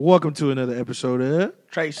Welcome to another episode of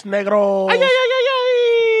Trace Negros. Ay, ay, ay,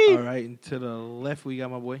 ay, ay. All right, and to the left we got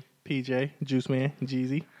my boy. PJ, Juice Man,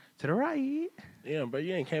 Jeezy. To the right. Damn, bro,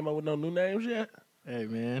 you ain't came up with no new names yet? Hey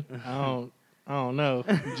man, I don't know.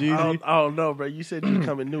 Jeezy. I don't know, bro. You said you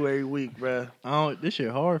coming new every week, bro. This shit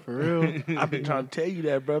hard for real. I've been trying to tell you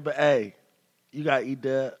that, bro. But hey, you got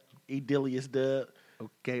E-Dub, E-Dillius Dub.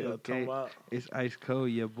 Okay, You know what I'm okay. talking about? It's Ice Cold,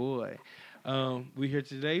 your boy. We here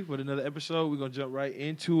today with another episode. We're gonna jump right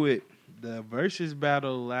into it. The versus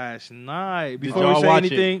battle last night. Before we y'all say watch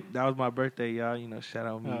anything, that was my birthday, y'all. You know, shout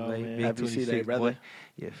out me, Oh, late man. big Happy 26, C-Day, brother. boy.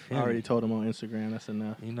 Yeah, I already told him on Instagram. That's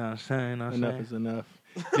enough. You know what I'm saying? Enough is enough.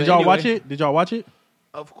 But Did y'all watch anyway. it? Did y'all watch it?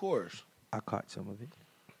 Of course. I caught some of it.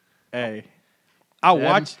 Hey, I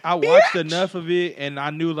That- watched enough of it, and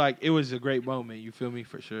I knew like it was a great moment. You feel me?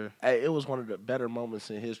 For sure. Hey, it was one of the better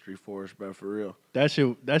moments in history for us, bro, for real. that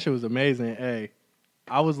shit was amazing. Hey,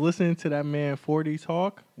 I was listening to that man 40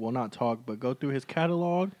 talk. Well, not talk, but go through his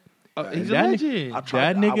catalog. He's a that legend.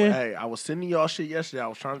 That nigga- I was sending y'all shit yesterday. I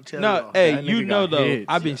was trying to tell No, y'all. hey, that you nigga know got though, hits.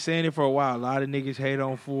 I've been saying it for a while. A lot of niggas hate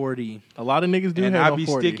on 40, A lot of niggas do and hate I on be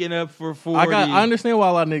 40. sticking up for 40. I understand why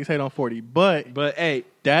a lot of niggas hate on 40, but But hey,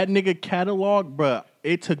 that nigga catalog, bruh,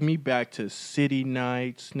 it took me back to City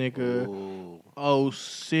Nights, nigga. Ooh.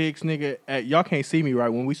 06, nigga. Y'all can't see me right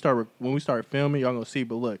when we start filming. Y'all gonna see,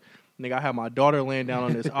 but look, nigga, I had my daughter laying down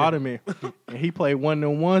on this ottoman, and he played one of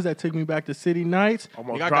them ones that took me back to City Nights.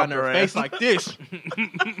 Almost Nigga, I got in dropped her her face ass. like this.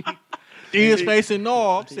 His face and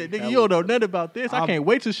all. I said, nigga, you don't know nothing about this. I can't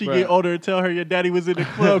wait till she bruh. get older and tell her your daddy was in the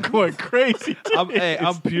club going crazy.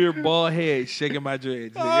 I'm pure bald head shaking my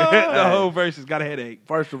dreads. Nigga. The whole verse has got a headache.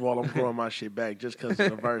 First of all, I'm growing my shit back just because of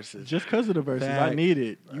the verses. Just because of the verses, I Facts. need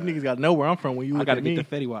it. You niggas got to know where I'm from when you I look gotta at get me. the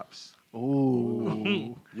Fetty Waps.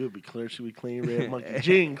 Ooh. You'll be clear. She be clean, red monkey.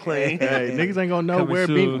 Jean clean. Hey, niggas ain't gonna know Coming where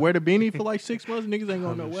soon. where the beanie for like 6 months. Niggas ain't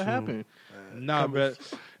gonna know Coming what soon. happened. Nah, but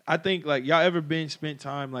I think like y'all ever spent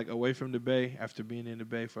time like away from the Bay after being in the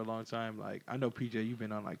Bay for a long time? Like I know PJ, you've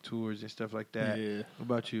been on like tours and stuff like that. Yeah. What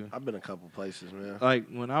about you? I've been a couple places, man. Like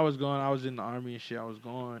when I was going, I was in the army and shit. I was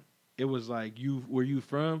going. It was like where you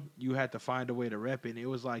from? You had to find a way to rep it. And it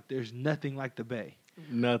was like there's nothing like the Bay.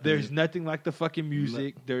 Nothing. There's nothing like the fucking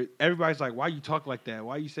music. Everybody's like, why you talk like that?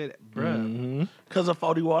 Why you say that, bruh? Mhm. Because of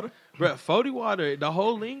 40 water? Bruh, 40 water, the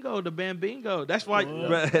whole lingo, the bambingo. That's why.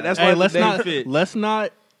 Bruh, that's Hey, why let's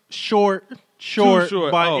not short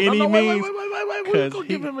by Oh. any No, means. wait. We're 'cause going to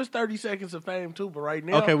give him his 30 seconds of fame, too. But right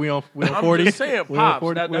now, Okay, we on I'm 40. just saying, We on Pops.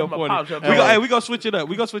 40? That's We on my 40. Pops. We gonna switch it up.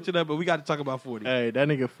 We gonna switch it up, but we got to talk about 40. Hey, that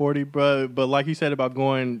nigga 40, bro. But like you said about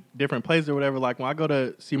going different places or whatever, like when I go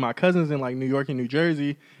to see my cousins in like New York and New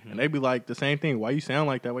Jersey, and they be like the same thing. Why you sound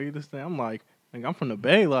like that? Why you this thing? I'm like I'm from the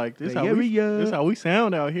Bay. Like this Bay how we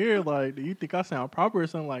sound out here. Like, do you think I sound proper or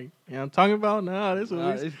something? Like, I'm talking about? Nah, this is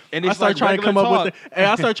what we. And I it's start like trying to come regular up with the. Hey,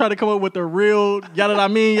 I start trying to come up with the real. Y'all know what I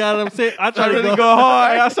mean? Y'all know what I'm saying? I try to really go, go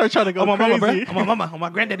hard. Hey, I start trying to go on my crazy. mama, bruh. On my mama, on my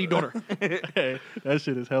granddaddy daughter. Hey, that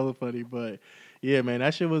shit is hella funny, but yeah, man,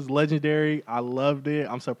 that shit was legendary. I loved it.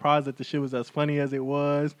 I'm surprised that the shit was as funny as it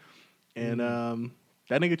was, and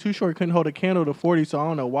that nigga Too Short couldn't hold a candle to 40, so I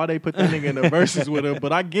don't know why they put that nigga in the verses with him.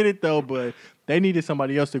 But I get it though. But they needed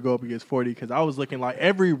somebody else to go up against 40 because I was looking like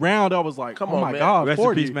every round I was like, Come oh on, my man. god, Rest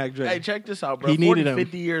 40. in peace, Mac Dre. Hey, check this out, bro. He 40, needed him.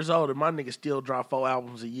 50 years old, and my nigga still drop 4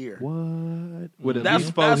 albums a year. What? With at That's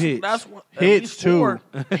least 4 hits. That's what, at Hits, least too. 4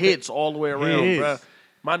 hits all the way around, Hits. bro.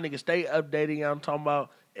 My nigga stay updating. I'm talking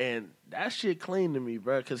about, and that shit clean to me,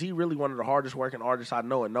 bro. Because he really one of the hardest working artists I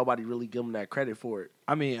know, and nobody really give him that credit for it.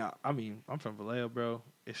 I mean, I'm from Vallejo, bro.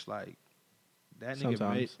 It's like that nigga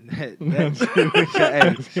Sometimes. made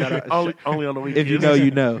that. Hey, shout out. Only on the weekends. If you know,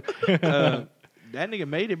 you know. That nigga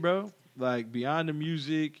made it, bro. Like beyond the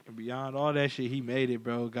music and beyond all that shit, he made it,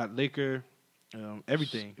 bro. Got liquor,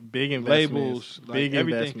 everything, Big investments. labels, like Big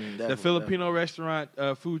everything. investments. The Definitely, Filipino restaurant,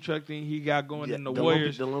 food truck thing he got going in the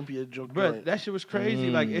Warriors, The Olympia joint. bro. That shit was crazy.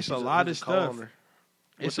 Like it's a lot of stuff.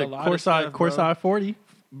 It's a lot of stuff, bro. Courtside 40.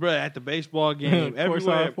 Bro, at the baseball game, Courtside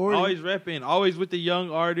everywhere, 40. always repping, always with the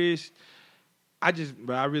young artists. I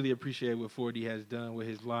really appreciate what 40 has done with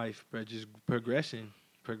his life, bro. Just progression,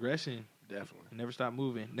 Definitely. never stop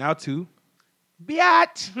moving. Now to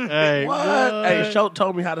biatch. Hey, What? Hey, Show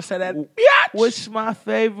told me how to say that. What's my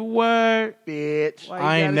favorite word? Bitch. Why you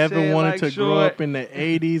I ain't gotta say never it wanted like to grow short? up in the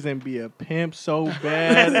 80s and be a pimp so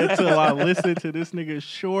bad until I listened to this nigga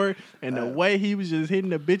Short and the way he was just hitting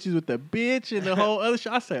the bitches with the bitch and the whole other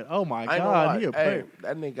shit. I said, oh my I ain't gonna God, lie. he a Hey, player.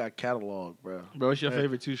 that nigga got catalog, bro. Bro, what's your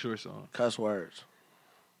favorite Too Short song? Cuss words.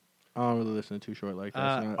 I don't really listen to Too Short like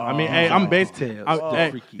that. so- Oh, I mean, hey, I'm basic. Details. I'm-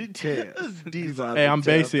 hey, Details. These are Hey, the I'm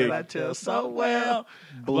tales basic. that I tell so well.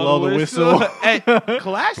 blow the whistle. Hey, Blow the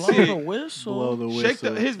classic. whistle. Blow the Shake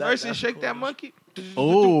the, whistle. his That- verse and that's shake cool. that monkey.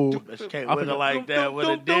 Oh, But you can't I wiggle forgot- like that with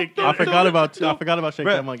a dick. I forgot about Shake Bruh,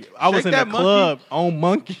 That Monkey. I was Shake in the That Monkey. club on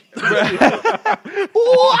Monkey.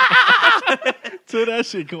 So that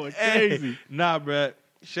shit going crazy. Hey, nah, bruh.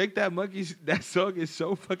 Shake That Monkey. That song is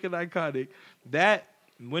so fucking iconic. That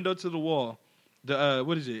Window to the Wall. The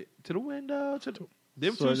what is it? To the window. To the.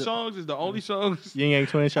 Them So two the- songs is the only songs. Yin Yang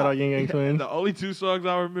Twins. Shout out Yin Yang Twins. The only two songs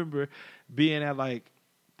I remember being at like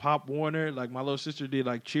Pop Warner. Like my little sister did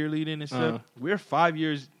like cheerleading and stuff. Uh-huh. We're 5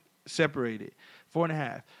 years separated,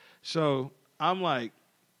 4.5. So I'm like,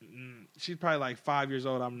 she's probably like 5 years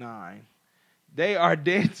old. I'm 9. They are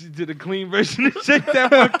dancing to the clean version of Shake That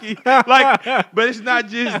Monkey. Like, but it's not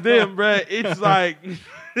just them, bruh. It's like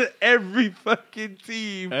every fucking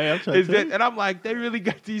team Hey, I'm trying is to that. tell And I'm like, they really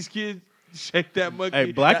got these kids Shake That Monkey.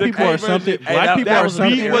 Hey, black The people are clean something. version. Hey, Black that- people that are was a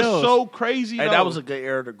something Beat beat was else. so crazy. Hey, though. that was a good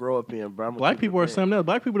era to grow up in, bro. Black people are something else.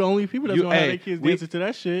 Black people the only people that You- know how hey, their kids we- dancing to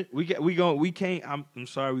that shit. We can't. I'm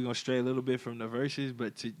sorry. We're gonna stray a little bit from the verses,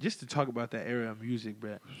 but just to talk about that era of music,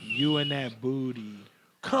 bruh. You and that booty.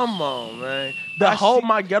 Come on, man. The I whole see-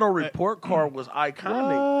 My Ghetto Report card was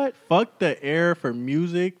iconic. What? Fuck the era for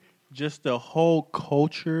music. Just the whole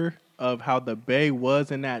culture of how the Bay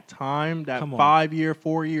was in that time. That Come on. 5-year,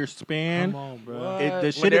 4-year span. Come on, bro. What? The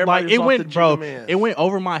When shit everybody like was it off went, the bro. Jim It went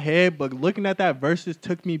over my head, but looking at that verses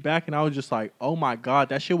took me back, and I was just like, "Oh my god,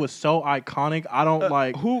 that shit was so iconic." I don't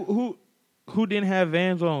like. Who didn't have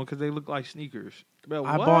Vans on because they look like sneakers? Bro,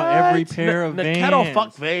 I what? bought every pair of the Vans. kettle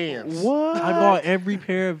fuck Vans. What? I bought every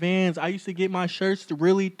pair of Vans. I used to get my shirts to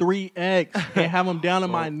really 3X and have them down to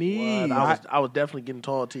my knees. I was definitely getting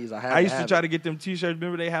tall tees. I used to try to get them T-shirts.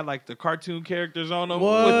 Remember they had like the cartoon characters on them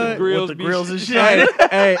What? with the grills, With the grills and shit.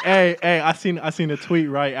 hey! I seen a tweet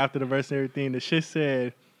right after the verse and everything. The shit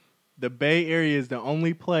said the Bay Area is the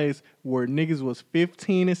only place where niggas was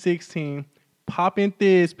 15 and 16 popping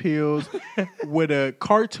Thiz pills with a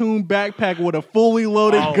cartoon backpack with a fully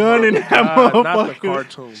loaded gun in that motherfucker. Not the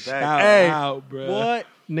cartoon back. Out, Hey, out, bro. What?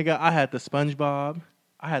 Nigga, I had the SpongeBob.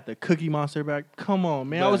 I had the Cookie Monster back. Come on,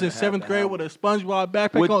 man. I was in Had 7th to grade have with a SpongeBob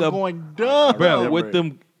backpack With on the- going dumb. Bro, remember with it.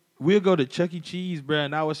 them, we'll go to Chuck E. Cheese, bro,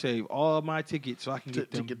 and I would save all my tickets so I can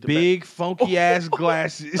get To them get the big, funky ass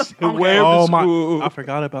glasses and Okay. wear them Oh to my! school. I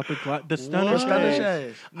forgot about the stunner What? Stunner shades.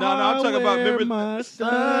 shades. No, I'm talking about, I remember, wear my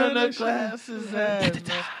Stunner shades. glasses and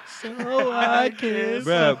So I can.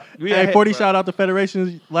 bro. We Hey, had, 40 shout out to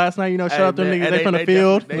Federations last night. You know, shout out them niggas. They from the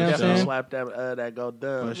field. They You know what I'm definitely saying? slapped that go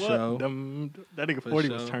dumb. For sure. That nigga For 40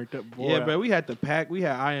 was sure. turned up. Boy. Yeah, bro. We had the pack. We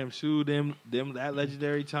had I Am Sue. Them that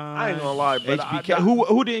legendary time. I ain't gonna lie, but HBK.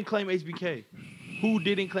 Who didn't claim HBK? Who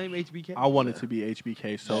didn't claim HBK? I wanted to be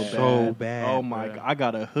HBK so bad. So bad, Oh my bro. god! I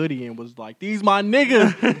got a hoodie and was like, "These my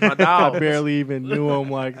niggas." My I dogs. barely even knew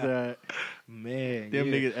them like that. Man, Them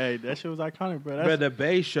yeah. niggas. Hey, that shit was iconic, bro. Bro, That's, the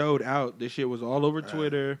Bay showed out. This shit was all over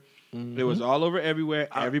Twitter. It was all over everywhere.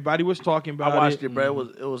 Everybody was talking about I watched it. it, bro.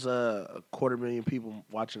 It was a 250,000 people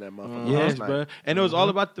watching that motherfucker. Yes, last night. bro. And it was all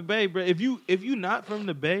about the Bay, bro. If you not from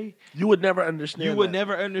the Bay, You would never understand. you would that.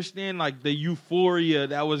 never understand like the euphoria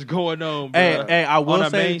that was going on, bro. Hey, I will on a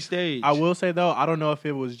say, main stage. I will say though, I don't know if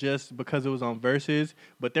it was just because it was on Versus,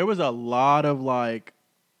 but there was a lot of like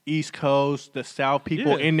East Coast, the South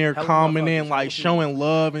people Yeah, in there hella commenting, motherfuckers, like hella showing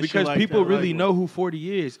love and because shit like people that. really Like, know who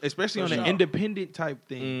 40 is, especially For on an sure. independent type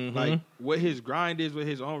thing. Mhm. Like what his grind is with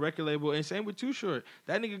his own record label, and same with Too Short.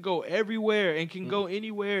 That nigga go everywhere and can go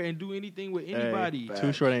anywhere and do anything with anybody. Hey,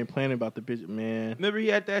 Too Short ain't playing about the bitch, man. Remember he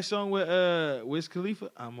had that song with Wiz Khalifa.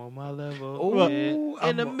 I'm on my level. Ooh, Yeah.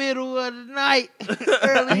 In the I'm middle of the night.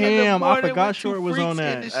 Early in the Damn, I morning forgot with two Short was on freaks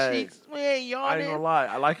in that. the Hey, sheets. Man, I ain't yawning. gonna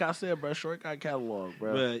lie. Like I said, bro, Short got catalog,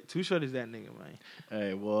 bro. But Too Short is that nigga, man.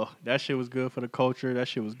 Hey, well, that shit was good for the culture. That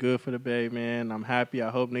shit was good for the Bay, man. I'm happy. I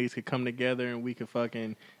hope niggas could come together and we could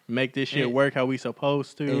fucking make this shit And- work how we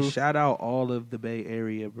supposed to. And shout out all of the Bay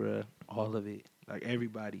Area, bruh. All of it. Like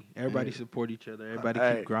everybody. Everybody Hey. support each other. Everybody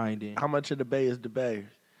Hey, keep grinding. How much of the Bay is the Bay?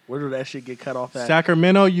 Where did that shit get cut off at?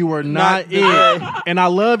 Sacramento, you were not the it. And I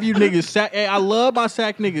love you niggas. Hey, I love my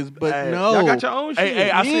Sac niggas, but Hey, no. Y'all got your own shit.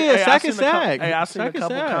 Hey, I seen, Yeah, hey, I Sac seen and a couple- Sac. Hey, I seen Sac a and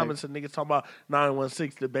couple Sac. comments of niggas talking about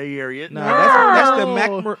 916, the Bay Area. Nah, No. that's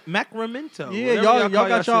the Macramento. Yeah, Whatever y'all call got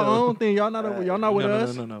your yourself. own thing. Y'all not with No,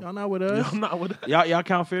 us. no. Y'all not with us. I'm not with that. Y'all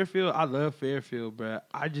count Fairfield? I love Fairfield, bruh.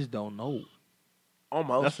 I just don't know.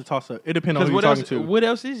 Almost. That's a toss up. It depends on Because who you're what talking else? to. What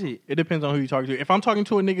else is it? It depends on who you're talking to. If I'm talking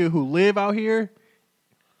to a nigga who live out here,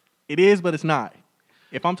 it is, but it's not.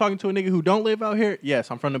 If I'm talking to a nigga who don't live out here, yes,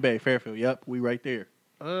 I'm from the Bay, Fairfield. Yep, we right there.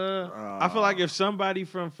 I feel like if somebody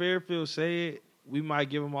from Fairfield say it, we might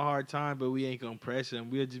give them a hard time, but we ain't gonna press them.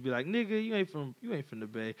 We'll just be like, "Nigga, you ain't from the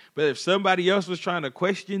Bay." But if somebody else was trying to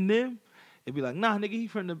question them, it'd be like, "Nah, nigga, he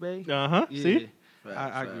from the Bay." Yeah. See,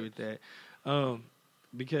 I agree with that.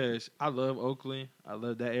 Because I love Oakland, I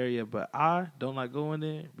love that area, but I don't like going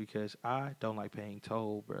there because I don't like paying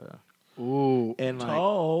toll, bro. ooh, And like,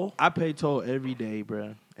 Toll. I pay toll every day,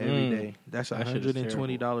 bro. Every day. That's That shit is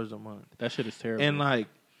 $120 a month. that shit is terrible. And like,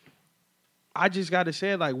 I just gotta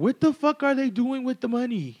say, like, what the fuck are they doing with the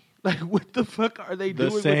money? Like, what the fuck are they the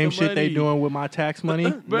doing? same with the shit they money? doing with my tax money.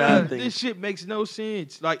 Bruh, Nothing. this shit makes no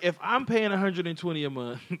sense. Like, if I'm paying $120 a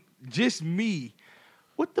month, just me,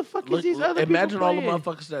 what the fuck is these other imagine people all the paying?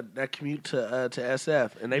 motherfuckers that commute to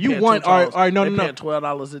SF and they You paying want- $2. all right, no, they no, no. paying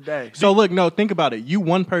 $12 a day. So look, no, think about it. You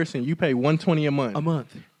one person, you pay $120 a month. A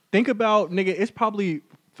month. Think about, nigga, it's probably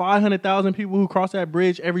 500,000 people who cross that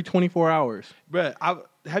bridge every 24 hours. Bruh,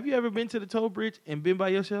 have you ever been to the toll bridge and been by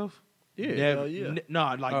yourself? Yeah. Hell yeah.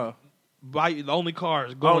 No, like, Oh. by the only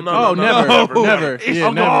cars Oh, going. no, through. never. It's Yeah,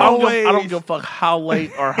 I never. don't give a fuck how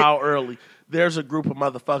late or how early. There's a group of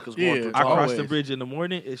motherfuckers Yeah, going through I toll. cross the Always. bridge in the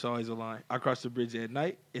morning, it's always a line. I cross the bridge at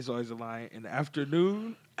night, it's always a line. In the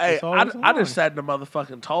afternoon, Hey, It's always a I line. just sat in the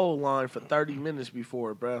motherfucking toll line for 30 minutes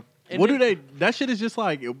before, bro. and What then- do they? That shit is just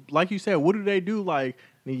like you said. What do they do? Like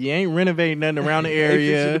you ain't renovating nothing around the They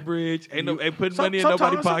fixing area. the bridge. Ain't putting Some- money in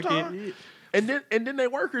nobody's sometimes- pocket. sometimes. And then they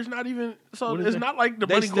workers not even so What is it's that? not like the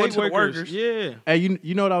They money going state to the workers. Yeah. Hey,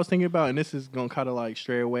 you know what I was thinking about, and this is gonna kind of like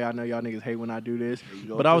stray away. I know y'all niggas hate when I do this, you go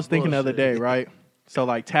but with I this was thinking the other day, bullshit. right? So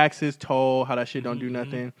like taxes, toll, how that shit don't do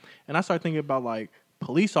nothing, and I started thinking about like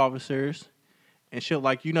police officers and shit.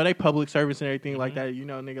 Like they public service and everything like that.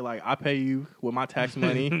 Nigga, like I pay you with my tax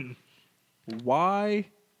money. Why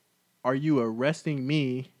are you arresting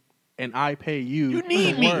me and I pay you? You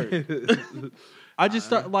need to me. work? I just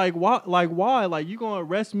start like why? Like you gonna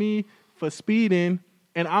arrest me for speeding?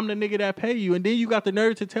 And I'm the nigga that pay you, and then you got the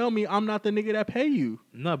nerve to tell me I'm not the nigga that pay you.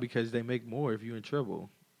 No, because they make more if you're in trouble.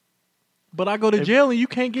 But I go to jail and you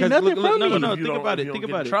can't get 'Cause nothing look, from no, me. no, If you think don't- about if it, you think don't get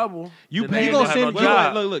about in it. trouble. You then paying they gonna have send no you-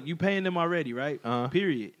 job. look, you paying them already, right? Uh-huh.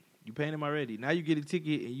 Period. You paying them already. Now you get a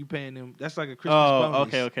ticket and you paying them. That's like a Christmas Oh,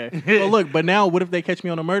 bonus. okay. Well, look, but now what if they catch me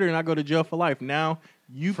on a murder and I go to jail for life? Now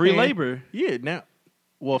you Free paying- labor. Yeah, now.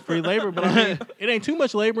 Well, free labor, but I mean, it ain't too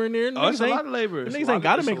much labor in there. Oh, it's a Niggas lot ain't- of labor. niggas It's ain't a lot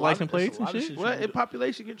got to it's make a lot of- license it's a plates and lot of shit. shit. What? In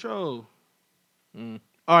population control.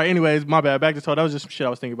 All right, anyways, my bad. Back to toll. That was just some shit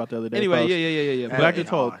I was thinking about the other day. Anyway, folks. yeah. Back to Hey,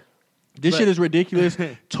 toll. nah. This shit is ridiculous.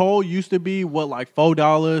 Toll used to be what, like $4,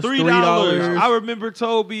 $3. I remember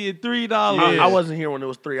toll being $3. Yeah. I wasn't here when it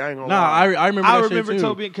was 3. I ain't gonna Nah, lie. I remember. I that remember shit too.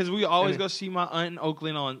 toll being because we always And- go see my aunt in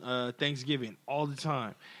Oakland on Thanksgiving all the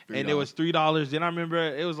time, and it $3. was $3. Then I remember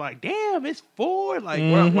it was like, damn, it's $4. Like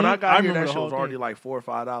When I Mhm. got I here, remember that the shit whole was already thing. like $4 or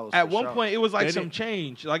 $5. at for one sure. point it was like They some did-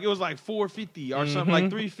 change, like it was like $4.50 or something, Mhm. like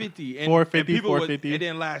 $3.50, and $4.50, and people would- $4.50. It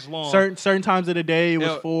didn't last long. Certain times of the day it was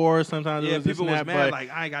Yeah. 4. Sometimes yeah, it was this people and was that, mad but like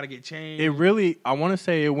I ain't gotta get changed. it really, I want to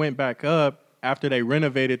say it went back up after they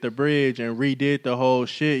renovated the bridge and redid the whole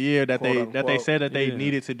shit. Yeah, that Quote, they unquote. said that they Yeah.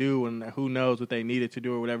 needed to do, and who knows what they needed to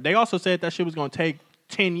do or whatever. They also said that shit was gonna take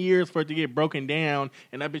 10 years for it to get broken down,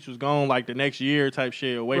 and that bitch was gone like the next year type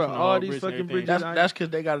shit away Bro, from the all whole these bridge and fucking everything. bridges- That's because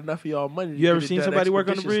they got enough of y'all money. to you ever get it seen done somebody work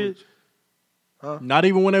on the expeditiously. bridge? Not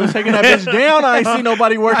even when they was taking that bitch down, I ain't see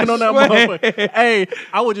nobody working I on that swear. motherfucker. Hey,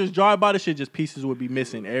 I would just drive by the shit, just pieces would be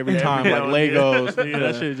missing every time, now like and then. Legos. Yeah,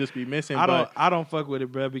 that shit would just be missing. I don't fuck with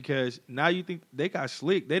it, bro, because now you think they got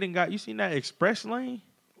slick. They didn't got you seen that express lane?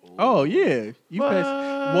 Oh yeah, you pay.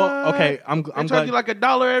 Well, okay, I'm They glad. charge you like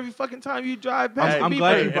 $1 every fucking time you drive past. I'm the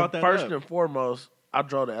glad beeper. you brought that First up. and foremost, I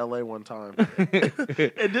drove to LA one time.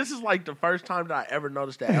 And this is like the first time that I ever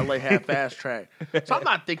noticed that LA had fast track. So I'm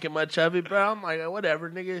not thinking much of it, bro. I'm like, whatever,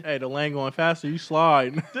 nigga. Hey, the lane going faster, you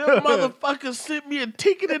slide. Them motherfuckers sent me a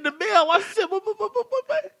ticket in the mail. I said,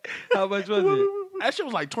 How much was it? that shit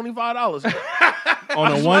was like $25. On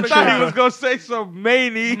a one I thought he trip. was gonna say some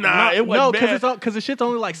many. Nah, it No, wasn't bad. because the shit's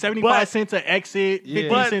only like 75 But- cents an exit, 50 Yeah.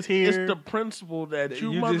 But cents here. it's the principle that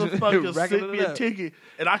you, You just motherfuckers racking sent it me a up. ticket,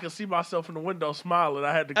 and I could see myself in the window smiling.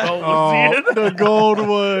 I had the gold Oh, was in. the gold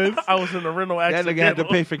ones. I was in the rental That accident. nigga had to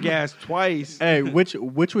pay for gas twice. Hey, which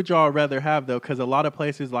would y'all rather have though? Because a lot of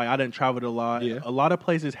places, like I didn't travel a lot. Yeah. A lot of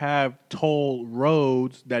places have toll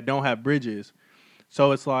roads that don't have bridges.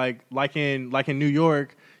 So it's like in New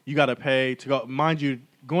York, you got to pay to go. Mind you,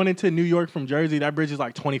 going into New York from Jersey, that bridge is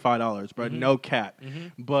like $25, bro. No cap.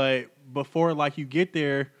 But before like you get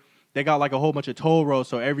there, they got like a whole bunch of toll roads.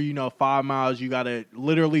 So every 5 miles, you got to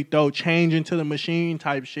literally throw change into the machine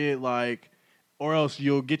type shit, like, or else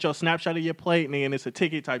you'll get your snapshot of your plate and then it's a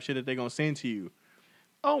ticket type shit that they're gonna send to you.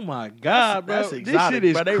 Oh my God, bro! That's This exotic, shit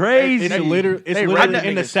is but they- crazy. It's They- literally they in run the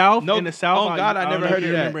niggas. South. Nope. In the South, Oh, God, I don't never know if heard you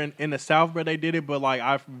of that. remember in the South, bro, they did it. But like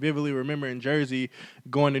I vividly remember in Jersey,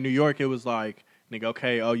 going to New York, it was like, nigga,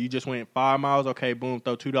 okay, oh, you just went 5 miles, okay, boom,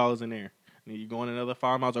 throw $2 in there. And you going another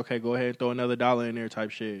 5 miles, okay, go ahead and throw another $1 in there,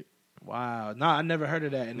 type shit. Wow, nah, I never heard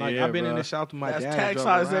of that. And like, Yeah, I've been in bro. the South with my That's dad. drove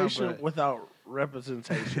around, taxation but- without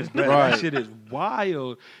representation. Bro, Right. That shit is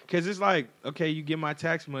wild. Cause it's like, okay, you get my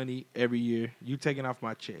tax money every year. You taking off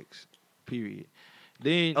my checks. Period.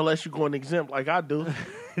 Then Unless you're going exempt like I do.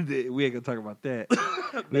 we ain't gonna talk about that.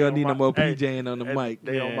 We They don't on need no my- more hey, PJing on the and mic.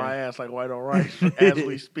 They on Yeah. my ass like white on rice as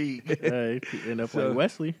we speak. Hey, end up So- like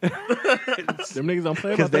Wesley. Them niggas don't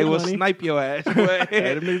play Because about they their will money. snipe your ass.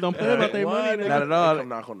 Hey, them niggas don't play about their What? money. They Not at all. come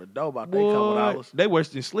knock on the door about they couple Boy, dollars. they worse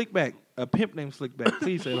than Slickback. A pimp named Slickback.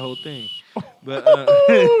 Please say the whole thing. But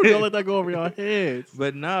Don't let that go over your heads.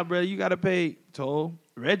 but nah, bro, you gotta pay toll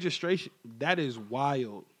registration. That is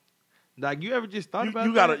wild. Like you ever just thought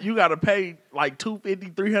about that? You gotta pay like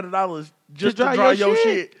 $250, $300 just To to dry dry your your shit?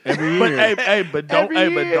 shit. Every But year. but don't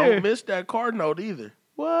Every year. don't miss that card note either.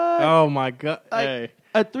 What? Oh my God. Like, Hey,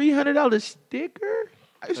 a $300 sticker?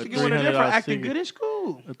 I used A to get one of them for $300 acting sticker. good in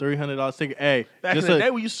school. a $300 ticket. Hey, Back just in the a,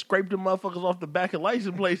 day, we used to scrape them motherfuckers off the back of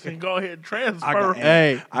license plates and go ahead and transfer. I got-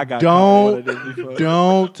 hey, I got caught with one of don't them before.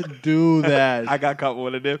 don't do that. I got caught with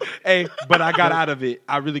one of them. Hey, but I got out of it.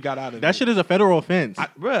 I really got out of it. That shit is a federal offense. I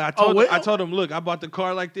well? told him, look, I bought the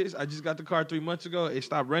car like this. I just got the car 3 months ago. It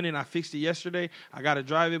stopped running. I fixed it yesterday. I got to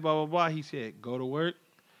drive it, blah, blah, blah. He said, go to work,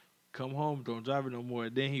 come home, don't drive it no more.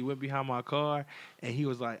 Then he went behind my car, and he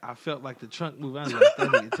was like, I felt like the trunk moved. I was like, that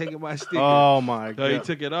nigga taking my sticker. Oh my So he God.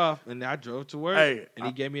 took it off, and I drove to work, Hey, and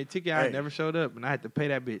he gave me a ticket. I hey. never showed up, and I had to pay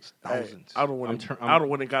that bitch Hey, thousands. I don't want I'm to. I don't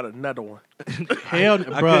want to got another one. Hell,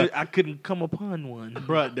 bro. I couldn't come upon one.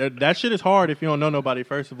 Bro, that shit is hard if you don't know nobody.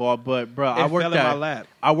 First of all, but bro, It I worked fell in my at lap.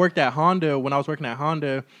 I worked at Honda when I was working at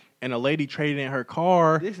Honda, and a lady traded in her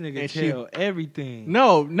car. This nigga and she- tell everything.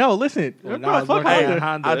 No, listen, When bro, I was fuck working at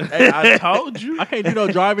Honda. Honda. I told you. I can't do no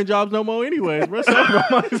driving jobs no more, anyways. Bro, so I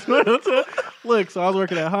might as well look, so I was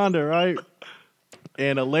working at Honda, right?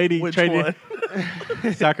 And a lady Which traded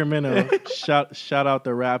one? Sacramento. Shout out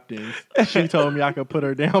the Raptors. She told me I could put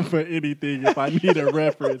her down for anything if I need a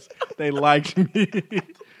reference. They liked me.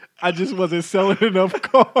 I just wasn't selling enough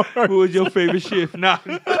cars. Who was your favorite shift? Nah.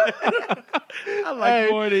 I like Hey.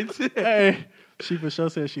 mornings. Hey, she for sure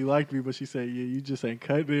said she liked me, but she said, "Yeah, you just ain't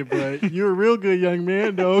cutting it, but you're a real good young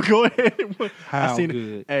man, though. Go ahead." How I seen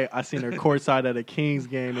good? Hey, I seen her courtside at a Kings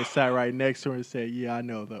game and sat right next to her and said, "Yeah, I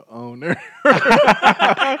know the owner."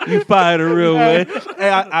 You fired a real Hey, way.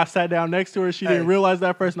 I sat down next to her. She didn't Hey. realize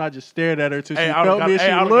that first, and I just stared at her till she Hey, felt me. And she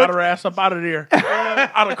I got looked. her ass up out of there.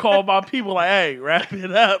 I'd have called my people like, "Hey, wrap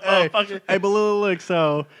it up, Hey, motherfucker." hey, but look.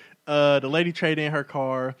 So the lady traded in her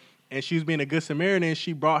car. And she was being a good Samaritan.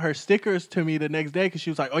 She brought her stickers to me the next day because she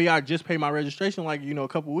was like, "Oh yeah, I just paid my registration like a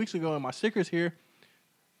couple weeks ago, and my stickers here."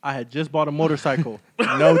 I had just bought a motorcycle,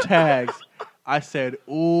 no tags. I said,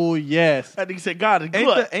 "Ooh yes." That nigga said, "God, it's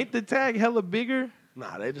good." Ain't the tag hella bigger?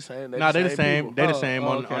 Nah, they the same. Nah, they're the same. people. They're the Oh, same oh,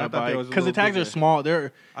 on, okay. on I a thought they bike was a because the little tags are bigger. small.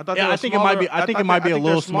 They're I thought Yeah, they I were think it might be- smaller. I think it might be a they're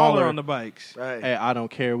little smaller. on the bikes. Hey, Hey, I don't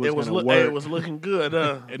care what's it was gonna hey, work. it was looking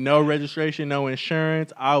good. No registration, no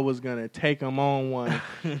insurance. I was gonna take them on one,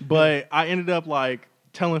 but I ended up like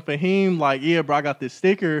telling Fahim like, "Yeah, bro, I got this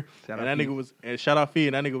sticker," Shout and out that Fee. nigga was and shout out Fee,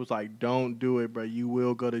 and that nigga was like, "Don't do it, bro. You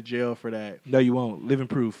will go to jail for that." No, you won't. Living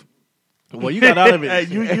proof. Well, you got out of it. Hey,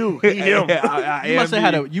 he him. You must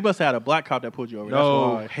have had a black cop that pulled you over.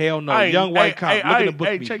 No, That's why. hell no. I ain't- Young white hey, cop. Hey, Look I at the ain't- book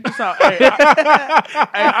hey, me. check this out.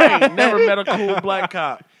 I ain't never met a cool black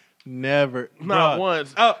cop. Never. Not Bruh.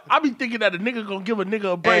 once. Oh. I be thinking that a nigga gonna give a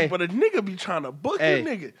nigga a break, Hey. but a nigga be trying to book Hey, a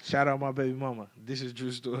nigga. shout out my baby mama. This is a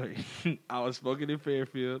true story. I was smoking in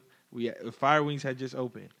Fairfield. Fire Wings had just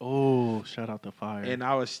opened. Oh, shout out to Fire. And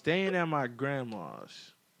I was staying at my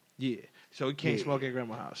grandma's. Yeah. So we can't Yeah. smoke at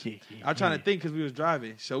grandma's house. Yeah, I'm trying to think because we was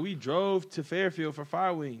driving. So we drove to Fairfield for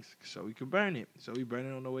Fire Wings so we could burn it. So we burn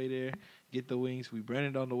it on the way there, get the wings. We burn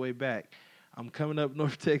it on the way back. I'm coming up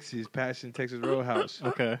North Texas, passing Texas Roadhouse.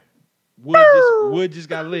 Okay. Wood just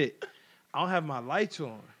got lit. I don't have my lights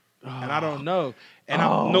on. And I don't know. And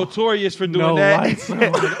I'm notorious for doing No that. lights on. Hey,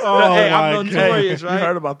 my I'm notorious, You right?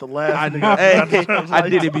 heard about the last I, nigga. hey, I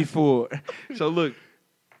did it before. So look,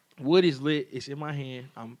 wood is lit. It's in my hand.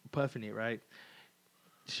 I'm puffing it, right?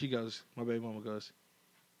 She goes, my baby mama goes,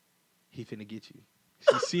 he finna get you.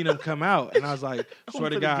 She seen him come out, and I was like, swear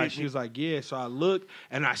to finna God. get She me? was like, yeah. So I look,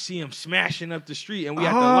 and I see him smashing up the street, and we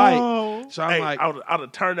at the light. Oh. So I'm Hey, like, I would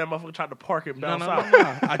have turned that motherfucker, tried to park it, and no, bounce no, out. no,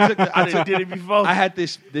 no. I took the, I did it before. I had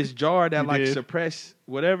this jar that You like did? suppress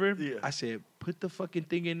whatever. Yeah. I said, put the fucking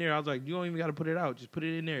thing in there. I was like, you don't even got to put it out. Just put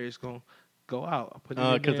it in there. It's going to go out. I put it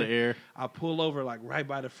in Because there. of air. I pull over like right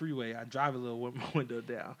by the freeway. I drive a little with my window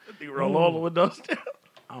down. You roll all the windows down.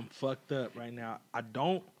 I'm fucked up right now. I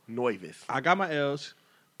got my L's.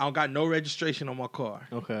 I don't got no registration on my car.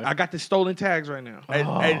 Okay. I got the stolen tags right now.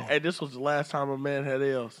 And this was the last time a man had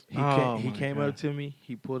L's. He my came God. up to me.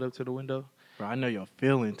 He pulled up to the window. Bro, I know your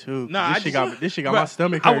feeling too. Nah, this shit got Bruh, my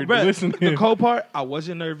stomach hurt. bruh, Listening. the cold part, I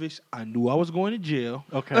wasn't nervous. I knew I was going to jail.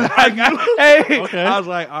 Okay. Okay. I was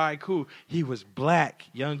like, all right, cool. He was black,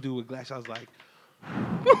 young dude with glasses. I was like,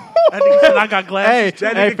 That nigga said I got glasses.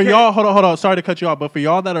 Hey, for y'all, hold on. Sorry to cut you off, but for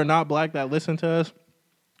y'all that are not black that listen to us,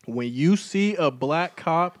 when you see a black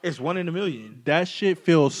cop, it's 1 in a million. that shit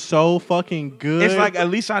feels so fucking good. It's like, at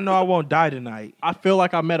least I know I won't die tonight. I feel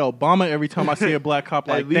like I met Obama every time I see a black cop.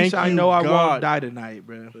 Like, At least thank I you, know I God. won't die tonight,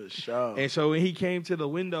 bro. For sure. And so when he came to the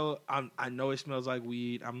window, I know it smells like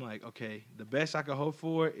weed. I'm like, okay, the best I could hope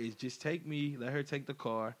for is just take me, let her take the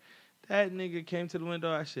car. That nigga came to the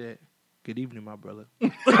window. I said, good evening, my brother.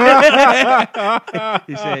 He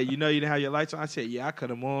said, you know you didn't have your lights on? I said, yeah, I cut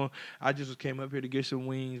them on. I just came up here to get some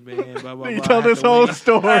wings, man. Blah, blah, You blah. tell I had this the whole wings.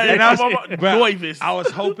 story. And I was, Bruh, bruh, I was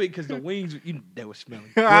hoping because the wings, they were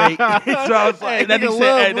smelling great. So I was like, And then he Nigga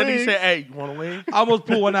said, love hey, wings. hey, you want a wing? I almost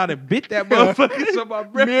pulled one out and bit that motherfucker. So my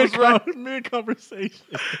breath was right. Mid conversation.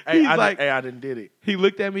 Hey, He's I, like- I didn't did it. He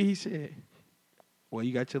looked at me. He said, well,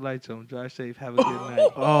 you got your lights on. Drive safe. Have a good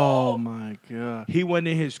night. Oh my God. He wasn't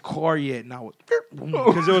in his car yet, and I was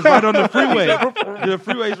because it was right on the freeway. The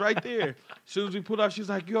freeway's right there. As soon as we pulled up, she was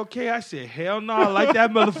like, "You okay?" I said, "Hell no, I light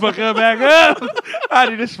that motherfucker back up." I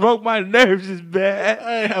need to smoke. My nerves is bad.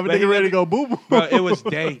 Hey, have a But he nigga ready to let go boo boo. Bro, it was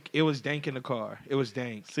dank. It was dank in the car. It was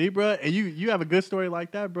dank. See, bro, and you have a good story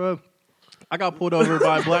like that, bro. I got pulled over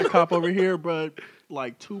by a black cop over here, bro,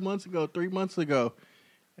 like 3 months ago.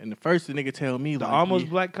 And the first the nigga tell me The like almost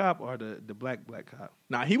black cop or the black cop?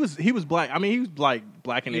 Nah, he was black. I mean, he was like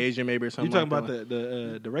black and Asian maybe or You something. talking like about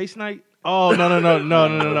that. the race night? Oh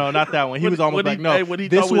no, not that one. He was almost black. No, when he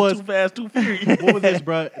this thought it was too fast, too furious. what was this,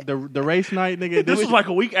 bro? The race night, nigga. This was like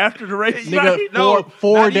a week after the race. Nigga,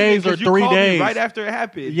 four not even, days or 'cause you 3 called me days. right after it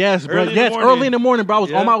happened. Yes, bro. Early in the Yes, morning. early in the morning, bro. I was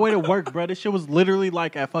Yeah. on my way to work, bro. This shit was literally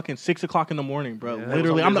like at fucking 6 o'clock in the morning, bro. Yeah,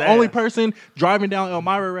 Literally, that I'm was the on his only ass. person driving down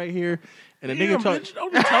Elmira right here, and the Damn, nigga told. bitch,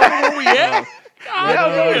 don't tell me where we at. God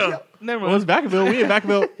damn. Never Well, it's mind. Vacaville. We in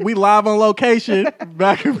Vacaville. We live on location.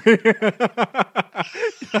 Vacaville.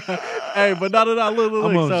 Hey, but look.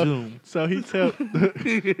 I'm on so, Zoom. so he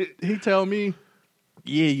tell me,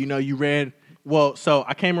 yeah, you know, you ran. Well, so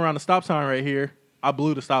I came around the stop sign right here. I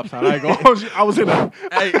blew the stop sign. I ain't gonna hold you. I was in a.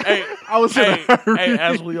 Hey, I was in hey, a hurry. hey,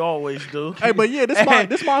 as we always do. Hey, but yeah, this my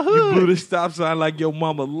You hood. blew the stop sign like your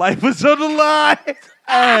mama life was on the line.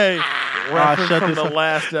 Hey, reference shut from this the up.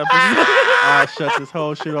 last episode. I'll shut this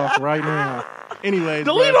whole shit off right now. Anyways,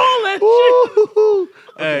 Delete bro. all that shit.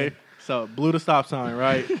 Hey, so blew the stop sign,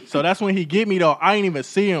 right? So that's when he get me though. I ain't even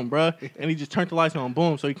see him, bro. And he just turned the lights on,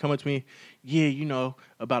 boom. So he come up to me, yeah, you know,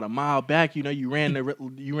 about a mile back, you know, you ran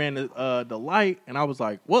the light, and I was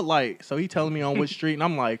like, what light? So he telling me on which street, and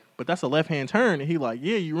I'm like, but that's a left hand turn, and he like,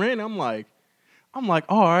 yeah, you ran. I'm like,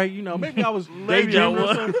 all right, you know, maybe I was Maybe I daydreaming or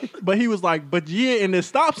was. something. But he was like, but yeah, in the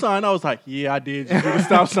stop sign, I was like, yeah, I did just do the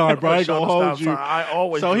stop sign, bro. I ain't gonna hold you. I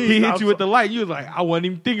always. So do he He the hit stop you with sign. the light. You was like, I wasn't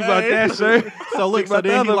even thinking about Hey. that, sir. So look, Think so about the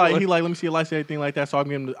then other one. he like, let me see your license, everything like that. So I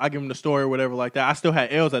give him the story or whatever like that. I still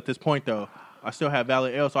had L's at this point though. I still have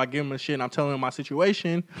valid L's, so I give him the shit and I'm telling him my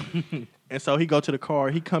situation. And so he go to the car,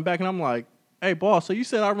 he come back and I'm like, hey boss, so you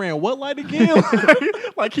said I ran what light again?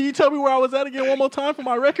 Like, can you tell me where I was at again one more time for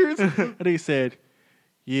my records? And he said,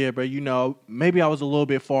 yeah, but you know, maybe I was a little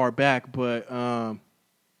bit far back, but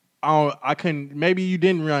I couldn't. Maybe you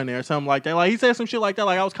didn't run there or something like that. Like he said some shit like that.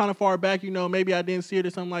 Like I was kind of far back, you know. Maybe I didn't see it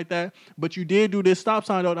or something like that. But you did do this stop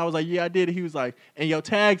sign though, and I was like, yeah, I did. He was like, and your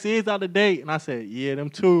tags is out of date, and I said, yeah,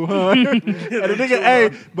 them too, huh? And the nigga,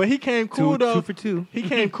 hey, but he came cool though. 2 for 2. He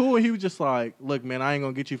came cool, and he was just like, look, man, I ain't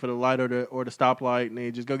gonna get you for the light or the stoplight, and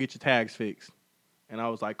then just go get your tags fixed. And I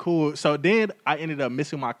was like, cool. So then I ended up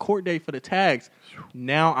missing my court date for the tags.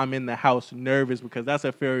 Now I'm in the house nervous because that's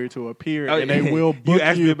a failure to appear, and they will book You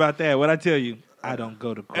asked me about that. What I tell you? I don't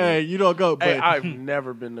go to court. Hey, you don't go. But Hey, I've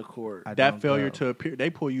never been to court. I that don't failure go. to appear, they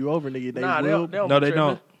pull you over, nigga. They Nah, will. they'll No, be they tripping.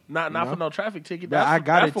 don't. Not No. for no traffic ticket. Bro, I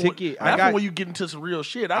got a for ticket. That's I got- for when you get into some real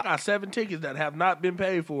shit. I got 7 tickets that have not been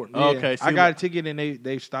paid for. Yeah, Okay, I see, got a ticket and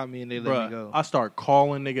they stopped me and they let me Bruh, go. I start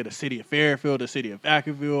calling nigga the city of Fairfield, the city of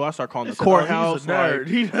Vacaville. I start calling the He said, oh, he's a courthouse nerd.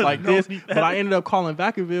 He doesn't like know this. he- But I ended up calling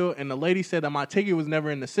Vacaville, and the lady said that my ticket was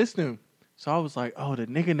never in the system. So I was like, oh, the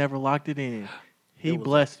nigga never locked it in. He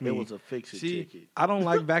blessed me. It was a fix-it See, ticket. I don't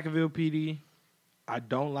like Vacaville PD. I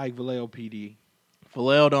don't like Vallejo PD.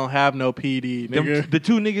 Vallejo don't have no PD, Them- nigga. the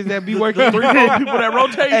two niggas that be working. 3 4 people that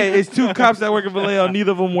rotate. Hey, it's 2 cops that work at Vallejo.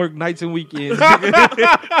 Neither of them work nights and weekends.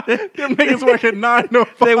 Them niggas working 9 to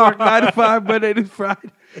 5. They work 9 to 5, Monday to Friday.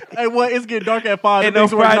 Hey, what? It's getting dark at 5. And Them on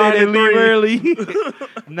niggas work 9 Friday they to leave 3. early.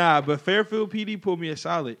 Nah, but Fairfield PD pulled me a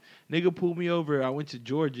solid. Nigga pulled me over. I went to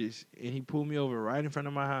George's and he pulled me over right in front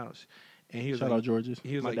of my house. And he was Shout like, out George's.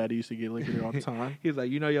 he was My like- daddy used to get liquor there all the time. he was like,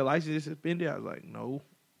 you know your license is suspended? I was like, no.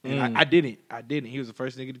 And Mm. I didn't. He was the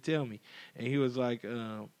first nigga to tell me. And he was like,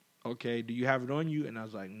 okay, do you have it on you? And I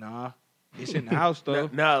was like, nah. It's in the house though.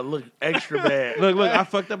 Now look extra bad. Look, I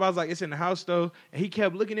fucked up. I was like, it's in the house though. And he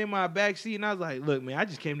kept looking in my back seat, and I was like, look, man, I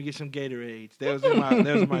just came to get some Gatorades. That was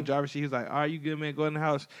in my driver's seat. He was like, all right, you good, man? Go in the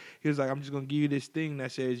house. He was like, I'm just gonna give you this thing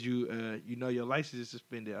that says you know your license is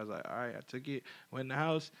suspended. I was like, all right, I took it, went in the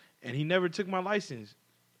house, and he never took my license.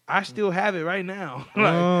 I still have it right now. Like,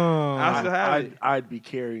 I still have it. I'd be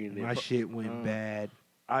carrying it. My shit went bad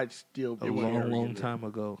I'd still be a carrying long it. time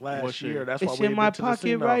ago. Last What year, shit? that's why It's we in ain't my been to the pocket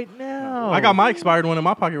casino. right now. I got my expired one in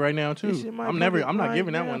my pocket right now, It's too. in my I'm pocket not right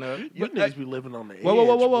giving that now. one up. You niggas be living on the edge.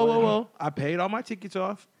 Whoa. I paid all my tickets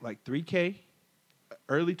off, like $3K,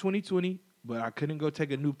 early 2020, but I couldn't go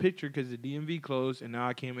take a new picture because the DMV closed, and now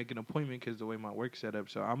I can't make an appointment because the way my work's set up.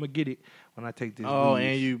 So I'm going to get it when I take this Oh, leave.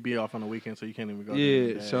 and you be off on the weekend, so you can't even go.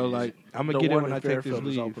 Yeah, so like, I'm going to get it when I take this Fairfield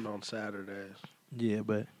is leave. open on Saturdays. Yeah,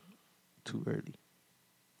 but too early.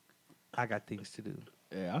 I got things to do.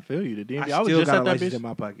 Yeah, I feel you. The DMV. I I was still just got a at that license bitch. in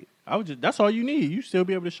my pocket. That's all you need. You still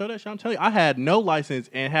be able to show that shit. I'm telling you, I had no license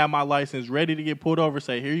and had my license ready to get pulled over.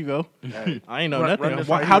 Say, here you go. Hey, I ain't know Run nothing. this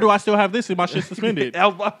Why- right how here. do I still have this if my shit suspended? That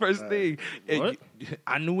was my first thing. And What?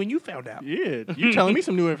 I knew when you found out. Yeah, you telling me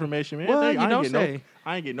some new information, man. Well, Dang, you I ain't don't get say.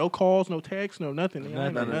 I ain't get no calls, no texts, no nothing. I ain't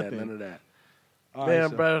none get of nothing. that. None of that. All Man,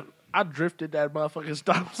 right, so- bro, I drifted that motherfucking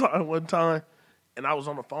stop sign one time, and I was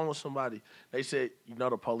on the phone with somebody. They said, you know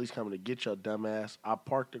the police coming to get your dumb ass. I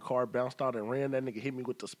parked the car, bounced out, and ran. That nigga hit me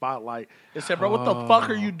with the spotlight and said, bro, what the fuck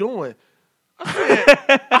are you doing? I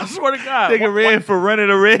said, I swear to God. Nigga ran for running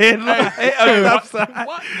a red light. Hey,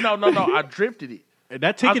 what? No, I drifted it.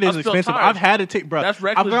 That ticket I is spilled expensive. tires. I've had a ticket, bro. That's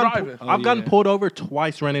reckless driving. I've gotten pulled over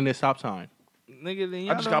twice running this stop sign. Nigga, then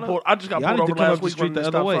I just got pulled Y'all over need to come last up the week street running the this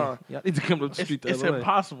other stop way. sign. Y'all need to come up the street the It's other way.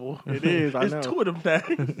 impossible. It is. I It's know. 2 of them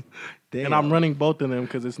things. Damn. And I'm running both of them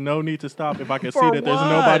because there's no need to stop if I can see For that there's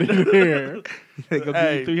what? nobody there. They gonna give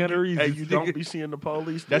Hey, you 300 Hey, reasons. you don't be seeing the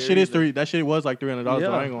police. That there shit is either. That shit was like $300. Though. Yeah.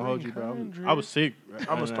 I ain't gonna hold you, bro. 300. I was sick. I'm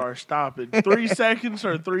gonna start stopping. 3 seconds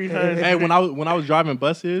or 300. Hey, when I was driving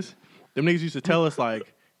buses, them niggas used to tell us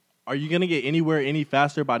like, "Are you gonna get anywhere any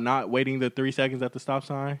faster by not waiting the 3 seconds at the stop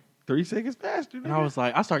sign?" 3 seconds faster. And I was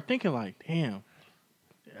like, I start thinking like, damn.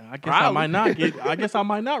 Yeah, I guess Probably. I guess I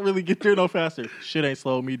might not really get there no faster. Shit ain't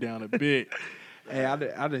slowed me down a bit. Hey, I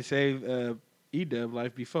done saved E-Dub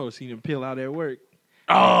life before. Seen him peel out at work.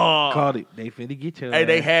 Oh, Called it. They finna get your hey,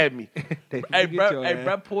 they ass. had me. They finna Hey, get bro, your hey, ass.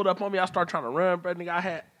 bro, pulled up on me. I started trying to run, bro. Nigga, I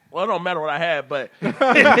had. Well, it don't matter what I had, but none of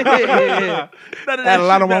that Had a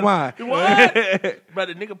lot shit on my mattered. mind. What? Bro,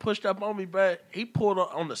 the nigga pushed up on me, bro. He pulled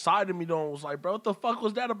up on the side of me, though, and was like, bro, what the fuck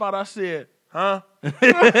was that about? I said, huh?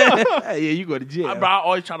 Yeah, you go to jail. Bro, I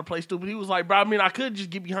always try to play stupid. He was like, bro, I mean, I could just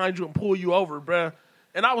get behind you and pull you over, bro.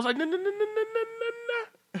 And I was like, no.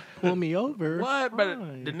 Pull me over. What? But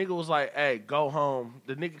Fine. the nigga was like, hey, go home.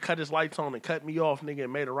 The nigga cut his lights on and cut me off, nigga,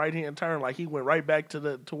 and made a right-hand turn. Like, he went right back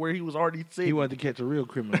to where he was already sitting. He wanted to catch a real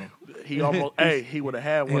criminal. He almost, he would have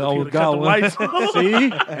had one if he almost would have cut got the one. lights on. See?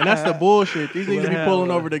 And that's the bullshit. These niggas be Wow.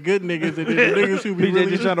 pulling over the good niggas and then the niggas who be PJ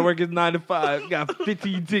really just trying to work his 9 to 5. Got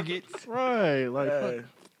 15 tickets. right. Like Hey.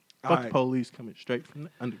 fuck All the right. police coming straight from the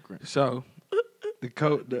underground. So the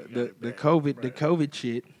COVID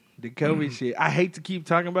shit. The COVID shit. I hate to keep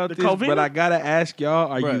talking about The this, COVID? but I gotta ask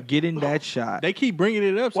y'all: Are you Bruh. getting that shot? They keep bringing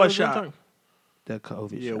it up. What so shot? The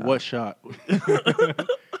COVID Yeah, shot. what shot?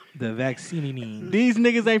 The vaccine. These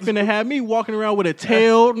niggas ain't finna have me walking around with a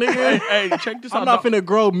tail, nigga. Hey, check this out. I'm not finna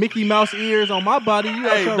grow Mickey Mouse ears on my body. You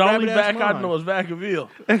Hey, got the your only rabbit-ass vac I mind. know is Vacaville.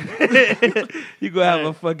 You gonna have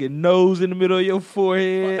a fucking nose in the middle of your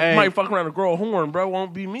forehead. Hey. Might fuck around and grow a horn, bro.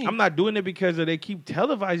 Won't be me. I'm not doing it because they keep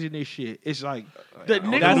televising this shit. It's like The I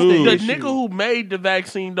don't nigga, know. the issue. nigga who made the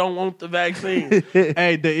vaccine don't want the vaccine.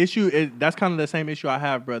 Hey, the issue is that's kind of the same issue I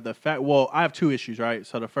have, bro. I have two issues, right?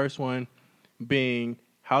 So the first one being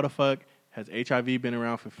how the fuck has HIV been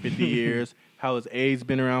around for 50 years? How has AIDS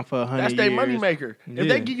been around for 100 That's years? their moneymaker. If Yeah,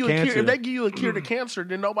 they give you a cure, cancer. if they give you a cure to cancer,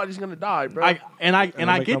 then nobody's gonna die, bro. I don't get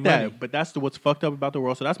make no that, money. but that's what's fucked up about the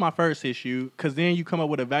world. So that's my first issue. Because then you come up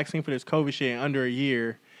with a vaccine for this COVID shit in under a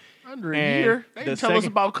year. Under a and year, they the didn't tell us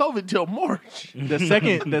second- about COVID till March.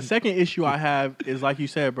 The second issue I have is like you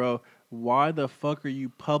said, bro. Why the fuck are you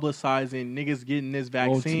publicizing niggas getting this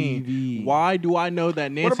vaccine? TV. Why do I know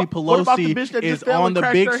that Nancy what about the Pelosi bitch that is just fell on and the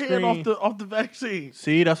cracked big her head screen? off the vaccine?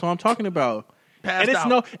 See, that's what I'm talking about. Passed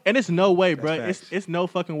And it's no way, bro. facts. It's no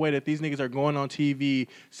fucking way that these niggas are going on TV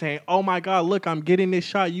saying, "Oh my god, look, I'm getting this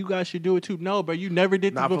shot. You guys should do it too." No, bro, you never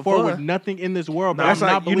did this Not for before fun. with nothing in this world. Bro. That's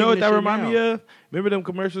I'm like not you know what believing that this remind shit me now. of? Remember them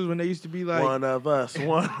commercials when they used to be like One of us.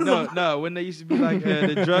 no, when they used to be like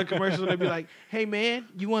the drug commercials, they'd be like, "Hey man,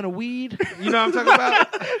 you want a weed?" You know what I'm talking about?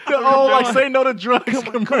 Oh, like say no to drugs.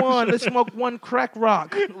 Come on, let's smoke one crack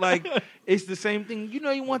rock. Like it's the same thing. You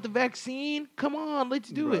know, you want the vaccine? Come on, let's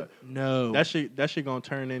do it. No, That shit gonna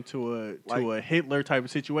turn into a Hitler type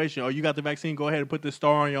of situation. Oh, you got the vaccine? Go ahead and put the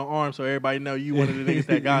star on your arm so everybody know you one of the niggas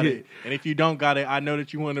that got it. And if you don't got it, I know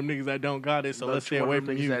that you one of them niggas that don't got it. So let's stay away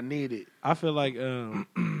from you. that need it. I feel like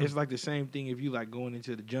it's like the same thing if you like going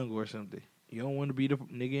into the jungle or something. You don't want to be the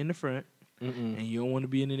nigga in the front, and you don't want to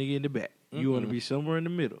be in the nigga in the back. You want to be somewhere in the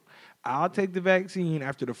middle. I'll take the vaccine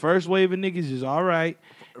after the first wave of niggas is all right.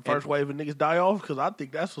 The first wave of niggas die off because I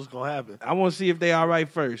think that's what's gonna happen. I want to see if they all right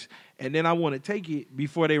first, and then I want to take it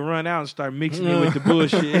before they run out and start mixing it with the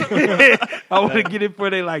bullshit. I want to get it before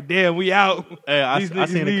they like, damn, we out. Hey, I These seen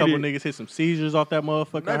niggas a couple need it. niggas hit some seizures off that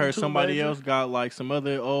motherfucker. I Nothing heard too somebody major. else got like some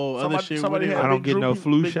other shit. Somebody with had it. I don't big get no droopy-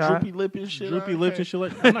 flu big shot. droopy lip and shit. Droopy I lips can't- and shit.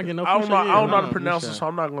 Like, I'm not getting no I flu don't know. shot. I don't know how Yeah, to pronounce it, flu so shot.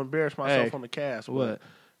 I'm not gonna embarrass myself Hey. on the cast. but What?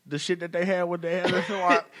 the shit that they had when they had it,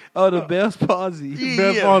 like, Oh, the Bell's palsy. Yeah.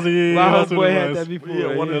 Best palsy, yeah, My that's what homeboy it had was. that before.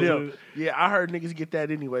 yeah, one of yeah. them. Yeah, I heard niggas get that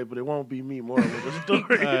anyway, but it won't be me. More with the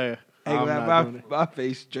story. Hey, Hey, I'm man, not doing it. my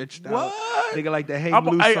face stretched out. What? Nigga like the Hey I'm,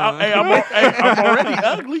 Blue hey, song. I'm already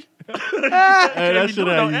ugly. Hey, that be shit doing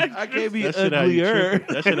how no you. extra. I can't be That shit how you uglier.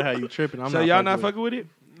 tripping. That shit how you tripping. I'm So not y'all fucking not with it. fucking with it?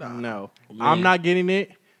 No, Yeah. I'm not getting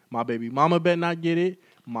it. My baby mama bet not get it.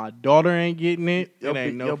 My daughter ain't getting it. Your, It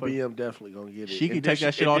ain't no your fuck- BM definitely gonna get it. She can And take then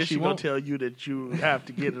that shit all and then she gonna want. tell you that you have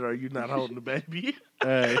to get it or you're not holding the baby.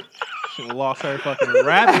 Hey, she lost her fucking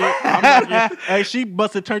rabbit. I'm not getting, hey, she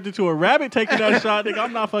must have turned into a rabbit taking that shot. Nigga,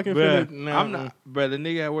 I'm not fucking Bruh, finna. Nah. I'm not. Bruh, the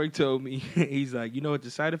nigga at work told me, he's like, you know what the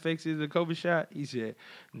side effects is of a COVID shot? He said,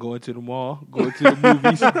 going to the mall, going to the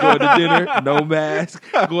movies, going to dinner, no mask,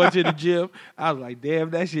 going to the gym. I was like, damn,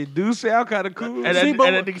 that shit do sound kind of cool. And, See, that, but-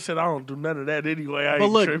 and that nigga said, I don't do none of that anyway. I But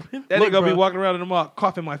ain't look, tripping. that look, nigga gonna be bruh. walking around in the mall,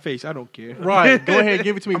 coughing my face. I don't care. Right, go ahead,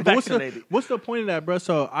 give it to me. I'm But vaccinated. what's the point of that, bro?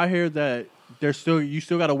 So I hear that you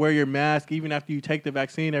still got to wear your mask even after you take the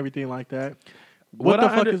vaccine, everything like that. What the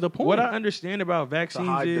fuck is the point? What I understand about To vaccines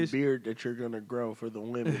hide the is beard that you're gonna grow for the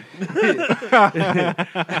women.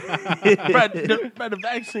 But the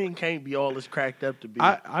vaccine can't be all it's cracked up to be.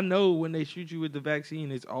 I know when they shoot you with the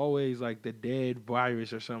vaccine, it's always like the dead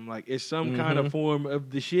virus or something. Like it's some kind of form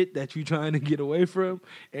of the shit that you trying to get away from,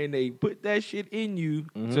 and they put that shit in you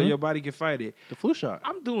so your body can fight it. the flu shot.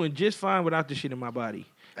 I'm doing just fine without the shit in my body.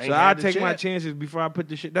 Ain't So I had the take my chance. chances before I put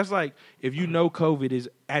the shit. That's like if you know COVID is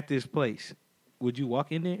at this place, would you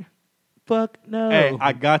walk in there? Fuck no. Hey,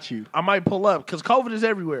 I got you. I might pull up because COVID is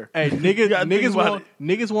everywhere. Hey, You niggas, gotta think niggas about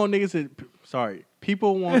want niggas to. Sorry,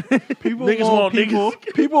 people want people Niggas want want people.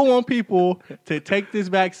 niggas. People want people to take this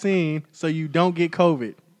vaccine so you don't get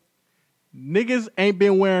COVID. Niggas ain't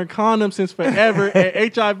been wearing condoms since forever,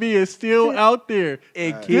 and HIV is still out there.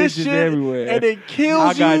 It This kills you shit- everywhere. and it kills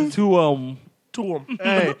I got you. two of them. To them.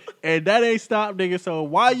 Hey, and that ain't stopped, nigga. So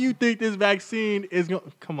why you think this vaccine is going?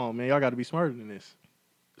 Come on, man, y'all got to be smarter than this.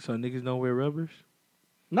 So niggas don't wear rubbers?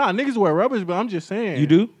 Nah, niggas wear rubbers, but I'm just saying. You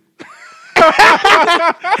do? Hey,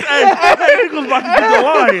 niggas about to get the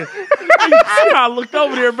lion. You see how I looked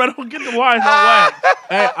over there, but I don't get the lion on wax.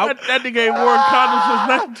 Hey, That nigga ain't worn condoms since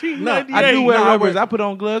 1998. I do wear Nah, I rubbers. wear- I put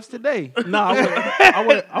on gloves today. Nah, I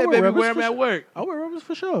wear They rubbers baby wear for them at work. I wear rubbers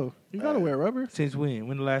for sure. You gotta wear rubber. Since when?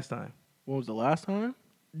 When the last time? When was the last time?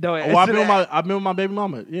 No, Oh, I've been with my baby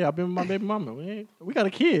mama. Yeah, I've been with my baby mama. We got a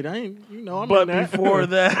kid. I ain't, I'm But in that. before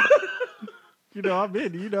that, I've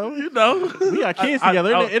been, you we know, got kids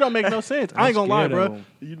together. It don't make no sense. I ain't gonna lie, bro.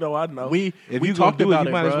 I know. We If you talked gonna do about it, you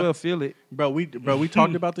it, might bro. as well feel it. Bro, we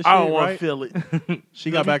talked about the shit, I don't want to right? feel it. She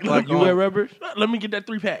got back like You wear rubbers? Let me get that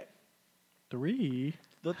 3-pack. 3.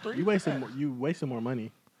 The 3. You wasting more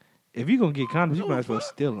money. If you gonna get condoms, you might as well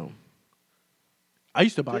steal them. I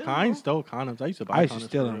used to buy Steal condoms. I ain't stole condoms. I used to buy I used condoms. to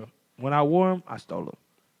steal for them. real. When I wore them, I stole them.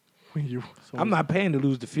 When you, I'm not paying to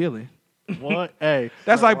lose the feeling. What? Hey,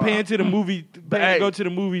 That's like paying to the movie, paying Hey, to go to the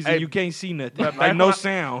movies and hey, you can't see nothing, but like back no when I-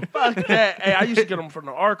 sound. Fuck that. Hey, I used to get them from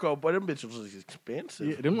the Arco, but them bitches was expensive.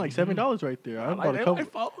 yeah, them like $7 right there. I done bought a They couple.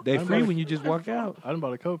 like four. They I'm free about when you just walk out. I done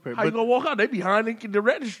bought a couple pair. How you But gonna walk out? They behind the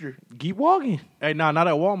register. Keep walking. hey, nah, not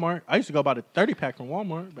at Walmart. I used to go buy the 30-pack from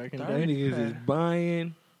Walmart back in the Them day. niggas is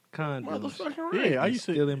buying condoms, Motherfucking right. Yeah, I and used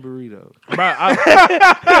to. stealing burritos, Bro,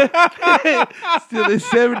 stealing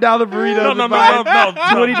 $7 burritos. No, no, and no, buying no,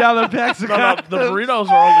 no. $20 packs of no, condoms. the burritos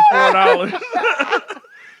are only $4.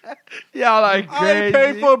 Y'all like I crazy. ain't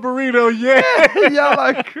paid for a burrito yet. Y'all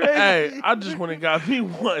like crazy. Hey, I just went and got me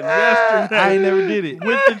one yesterday. I ain't never did it.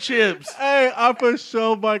 with the chips. Hey, I for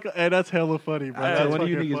sure, Michael. Hey, that's hella funny, bro. I That's told one of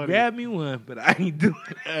you fucking niggas funny. grab me one, but I ain't doing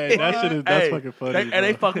it. Hey, that shit is that's fucking funny.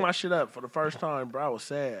 They bro. fucked my shit up for the first time, bro. I was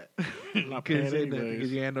sad. I'm not Couldn't paying say nothing anyways.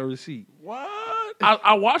 because you had no receipt. What?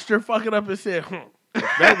 I watched her fuck it up and said,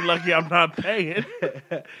 "Baby, lucky I'm not paying."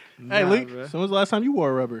 Hey, Nah, Luke, bruh. so when's the last time you wore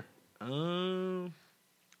a rubber?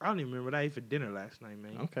 I don't even remember what I ate for dinner last night,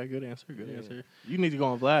 man. Okay, good answer. Good Yeah. answer. You need to go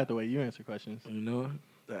on Vlad the way you answer questions. You know,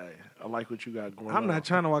 Hey, I like what you got going. I'm on. not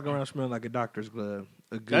trying to walk around smelling like a doctor's glove.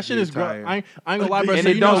 A good That shit is gross. tire. I ain't gonna lie, bro. And So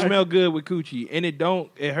it you don't know- smell good with coochie, and it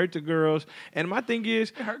hurt the girls. And my thing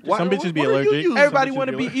is, why, Some bitches be What are you allergic. using? everybody Some bitches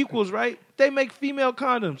want to be allergic. equals, right? They make female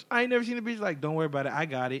condoms. I ain't never seen a bitch like, don't worry about it, I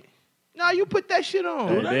got it. Nah, you put that shit on.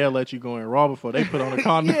 Hey, they'll let you go in raw before they put on a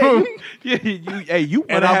condom. Yeah, you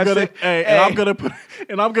And wanna I'm have gonna, sex-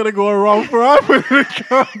 and I'm gonna go in raw before I put in a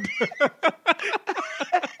condom.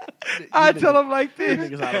 I tell them like this: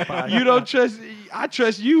 niggas out of pocket. you don't trust. I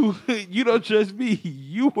trust you. You don't trust me.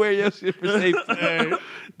 You wear your shit for safety. Hey,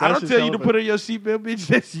 I don't shit's tell you to hella put on your seatbelt, bitch.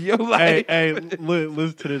 That's your Hey, life. hey,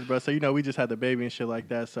 listen to this, bro. So we just had the baby and shit like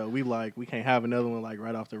that. So we can't have another one like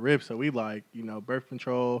right off the rip. So we birth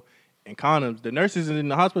control and condoms. The nurses in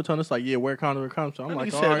the hospital told us yeah, wear condoms, wear condoms. So I'm That like,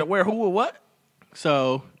 nigga all said, right. "Where? Who? Or what?"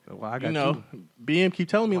 So Well, I got BM keep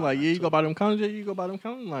telling me yeah, you go buy them condoms. Yeah, you go buy them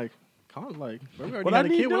condoms. Like, condoms, like, bro, we already What had I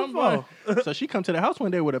a need kid. What them I'm buying? So she come to the house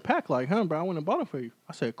one day with a pack. Like, bro, I went and bought them for you.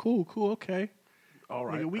 I said, cool, okay. All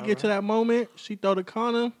right. Nigga, we get to that moment. She throw the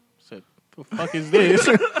condom. I said, what the fuck is this?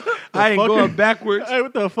 I ain't fuck going is- backwards. Hey,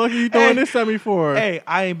 what the fuck are you throwing this at me for? Hey,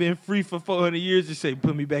 I ain't been free for 400 years to say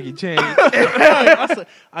put me back in chains.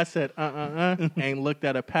 I said, ain't looked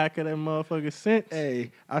at a pack of them motherfuckers since.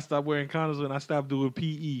 Hey, I stopped wearing condoms when I stopped doing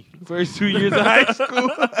PE. First 2 years of high school.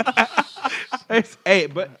 Hey,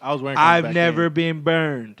 but I was wearing. Condoms I've back never then. been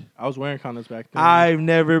burned. I was wearing condoms back then. I've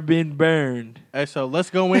never been burned. Hey, so let's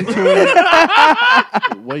go into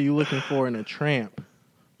it. What are you looking for in a tramp?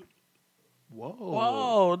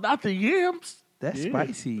 Whoa, not the yams. That's Yeah.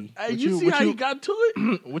 spicy. Hey, What you you- see what how you- he got to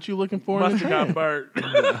it? What you looking for in a Must have got tramp?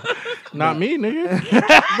 burnt. Not me,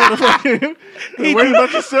 nigga. You better worry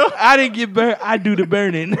about yourself. I didn't get burned. I do the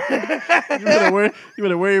burning. You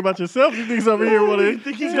better worry about yourself. You niggas over here want to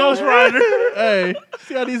think he's Ghost Rider? Hey,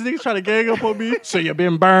 see how these niggas try to gang up on me? So you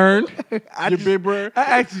been burned? You been burned?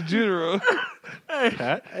 I asked you general.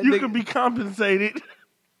 Pat? You can be compensated.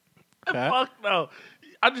 Pat? Fuck no.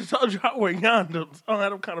 I just told you I wear condoms. I don't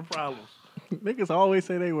have them kind of problems. Niggas always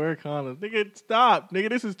say they wear condoms. Nigga, stop. Nigga,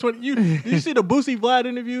 this is 20. Did you see the Boosie Vlad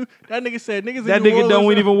interview? That nigga said niggas That in New nigga don't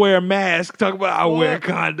Orleans- even wear a mask. Talk about I wear What?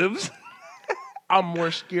 condoms. I'm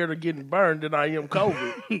more scared of getting burned than I am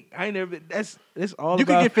COVID. I ain't never. That's all. You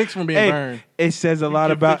about, can get fixed from being hey, burned. It says a lot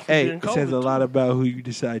get about. fixed from Hey, being it says a COVID, lot about who you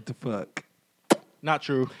decide to fuck. Not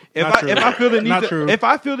true. If Not I true. if I feel the need Not to true. if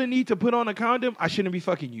I feel the need to put on a condom, I shouldn't be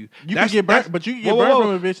fucking you. You That's- can get that's- burnt, but you can get whoa, whoa, burnt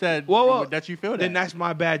whoa. from a bitch that Whoa. that you feel that. Then that's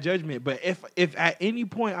my bad judgment. But if at any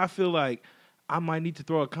point I feel like I might need to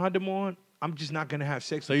throw a condom on, I'm just not gonna have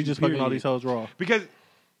sex. so with you just fucking all period. these hoes raw. Because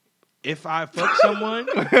if I fuck someone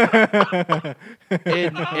in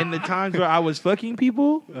the times where I was fucking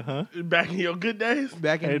people Back in your good days?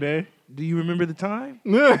 back in, Hey, day. do you remember the time?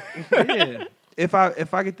 Yeah. Yeah. If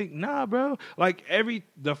I could think, nah, bro. Like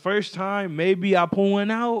the first time, maybe I pull one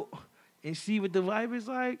out and see what the vibe is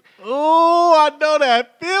like, Oh, I know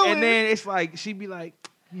that feeling. and then it's like she'd be like,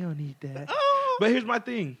 "You don't need that." Oh. But here's my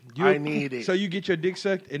thing: I need it. So you get your dick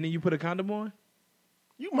sucked and then you put a condom on.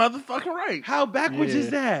 You motherfucking right. How backwards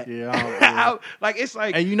is that? Yeah, I don't- yeah. How, like it's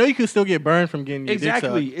like And you know you can still get burned from getting your dick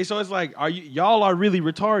exactly. sucked. And so it's like, y'all are really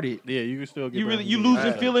retarded. Yeah, you can still get You burned really from you getting losing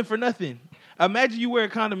your dick feeling for nothing. Imagine you wear a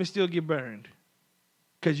condom and still get burned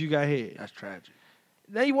because you got head. That's tragic.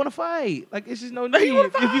 Now you want to fight? Like it's just no Now need. you wanna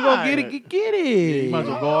If you gonna get fight. it, get sucked. it. You might as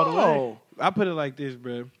well go all the way. Oh. I put it like this,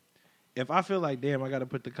 bro. If I feel like, damn, I gotta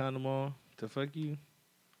put the condom on to fuck you,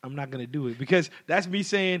 I'm not gonna do it because that's me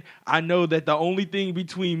saying I know that the only thing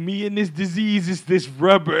between me and this disease is this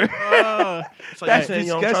rubber. So That's you saying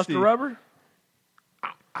you don't trust the disgusting. rubber?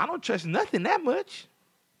 I don't trust nothing that much.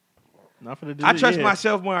 Not for the I disease, trust yeah.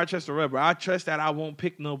 myself more. I trust the rubber. I trust that I won't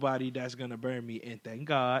pick nobody that's gonna burn me, and thank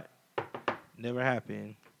God, never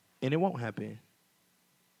happened, and it won't happen.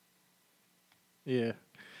 Yeah.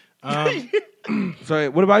 So,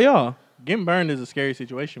 what about y'all? Getting burned is a scary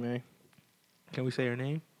situation, man. Can we say her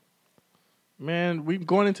name? Man, we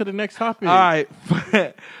going into the next topic. All right.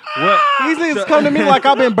 What? These niggas come to me like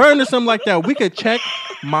I've been burned or something like that. We could check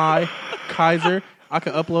my Kaiser. I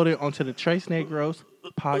could upload it onto the Trace Negros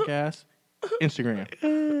podcast Instagram.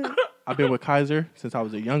 I've been with Kaiser since I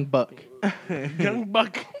was a young buck. Young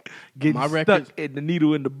buck. Getting My stuck records- in the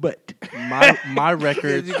needle in the butt. My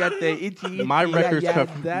records, You got that itchy. My records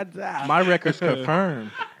that my records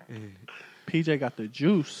confirmed. PJ got the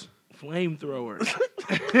juice. flamethrower.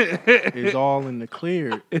 It's all in the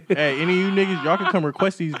clear. Hey, any of you niggas, y'all can come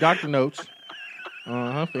request these doctor notes.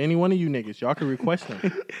 For any one of you niggas, y'all can request them.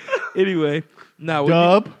 Anyway, now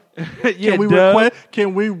Dub, yeah, can we Dub. request?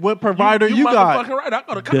 Can we? What provider you got? motherfucking right. I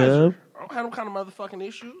go to Kaiser. Dub. I don't have them kind of motherfucking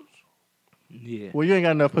issues. Yeah. Well, you ain't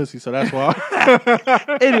got enough pussy, so that's why.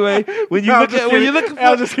 Anyway, when you No, I'm look just at when you kidding. look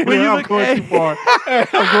I'm just for kidding. when you I'm look going too far.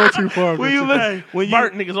 I'm going too far. when you look when you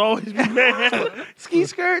Bart niggas always be mad. ski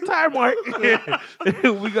skirt time mark.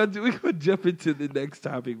 we gonna jump into the next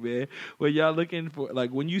topic, man. When y'all looking for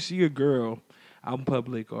like when you see a girl out in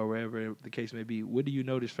public or wherever the case may be, what do you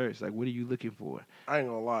notice first? Like what are you looking for? I ain't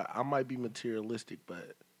gonna lie. I might be materialistic,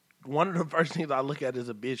 but one of the first things I look at is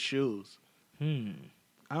a bitch shoes.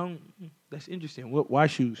 I don't. That's interesting. Why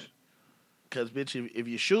shoes? Cause bitch, if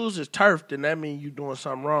your shoes is turf, then that means you doing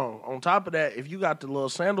something wrong. On top of that, if you got the little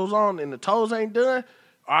sandals on and the toes ain't done,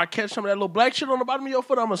 or I catch some of that little black shit on the bottom of your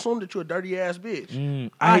foot, I'm assuming that you a dirty ass bitch.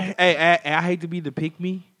 I hate to be the pick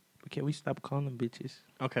me, but can we stop calling them bitches?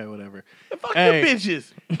 Okay, whatever. Fuck Hey. them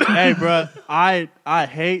bitches. Hey, bro, I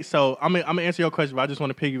hate. So I'm gonna answer your question, but I just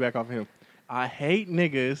want to piggyback off him. I hate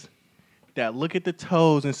niggas that look at the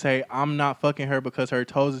toes and say I'm not fucking her because her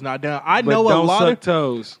toes is not done. I But know a don't lot suck of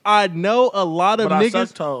toes. I know a lot of But I niggas.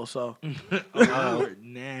 suck toes, so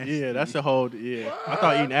Nasty. Yeah, that's the whole. Yeah, I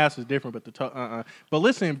thought eating ass was different, but the toe. But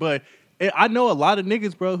listen, I know a lot of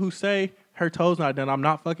niggas, bro, who say her toes not done. I'm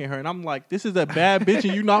not fucking her, and I'm like, this is a bad bitch,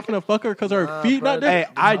 and you not gonna fuck her because her feet bro, not done. Hey,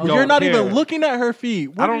 I You're don't not care. even looking at her feet.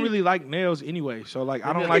 What I do don't you- really like nails anyway, so like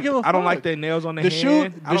I don't I like give a I don't fuck. like the nails on the, the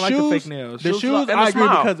hand. shoes. I don't like the fake nails. The Shoes shoes, and I the agree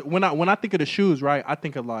smile. because when I think of the shoes, right, I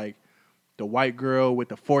think of like the white girl with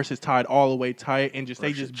the forces tied all the way tight and just they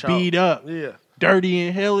Or shit just chop. beat up, yeah. dirty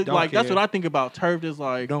and hell. Don't Like that's care. what I think about. Turf is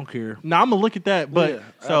like. Don't care. Nah, I'm gonna look at that, but yeah,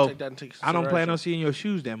 I'll so take that into I don't plan consideration. on seeing your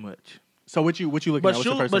shoes that much. so what you looking But at? What's the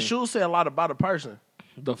shoes, first but thing? shoes say a lot about a person.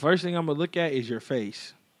 The first thing I'm gonna look at is your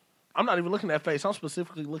face. I'm not even looking at face. I'm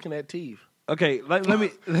specifically looking at teeth. Okay, let me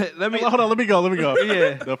let me Hold on, let me go.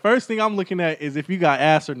 Yeah. The first thing I'm looking at is if you got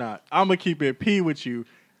ass or not. I'm gonna keep it P with you.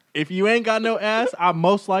 If you ain't got no ass, I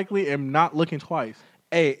most likely am not looking twice.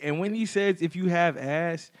 Hey, and when he says if you have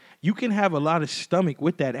ass, you can have a lot of stomach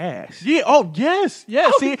with that ass. Yeah. Oh yes.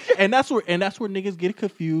 Yeah. See, and that's where niggas get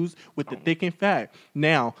confused with the thick and fat.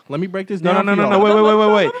 Now, let me break this No, down. no, for no, no,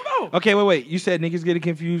 y'all. wait. no. Okay, wait. You said niggas getting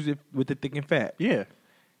confused with the thick and fat. Yeah.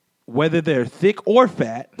 Whether they're thick or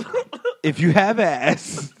fat, if you have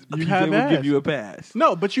ass, You PJ have will ass. give you a pass.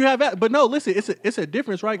 No, but you have ass. But no, listen, it's a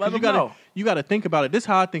difference, right? Let Because them know. you gotta think about it. This is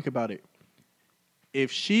how I think about it. If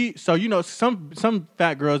she, so you know, some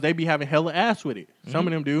fat girls they be having hella ass with it. Some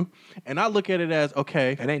of them do, and I look at it as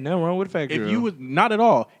okay. It ain't nothing wrong with a fat girl. If you was not at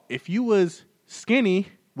all, if you was skinny,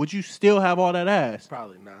 would you still have all that ass?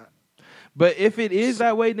 Probably not. But if it is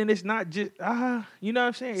that way, then it's not just you know what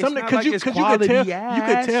I'm saying? It's not like it's you quality could tell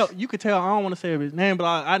ass. you could tell. I don't want to say his name, but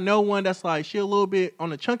I know one that's like she a little bit on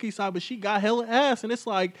the chunky side, but she got hella ass, and it's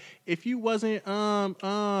like if you wasn't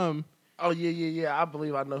Oh yeah. I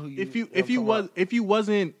believe I know who you. if you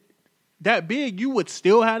wasn't that big, you would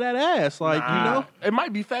still have that ass, like you know. it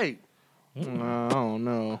might be fake. I don't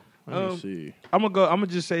know. Let me see. I'm gonna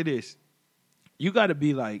just say this. You got to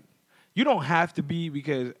be like, you don't have to be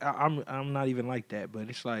because I'm not even like that. But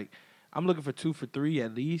it's like I'm looking for 2 for 3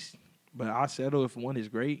 at least. But I'll settle if one is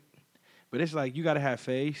great. but it's like you gotta have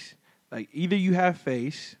face. Like either you have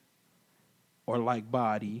face, or like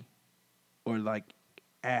body, or like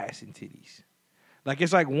ass and titties. Like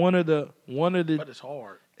it's like one of the. But it's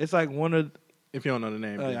hard. It's like one of. If you don't know the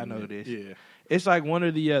name, then I know this. Yeah. It's like one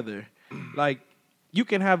or the other. Like you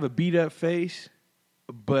can have a beat up face,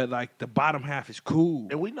 but like the bottom half is cool.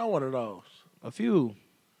 And we know one of those. A few.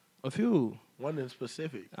 One in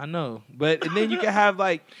specific. I know, but and then you can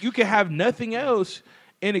have nothing else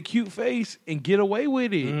in a cute face and get away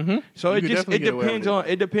with it. Mm-hmm. So You it could just definitely get away with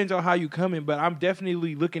it depends on how you come in. But I'm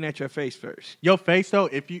definitely looking at your face first. Your face though,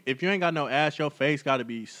 if you ain't got no ass, your face got to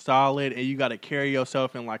be solid, and you got to carry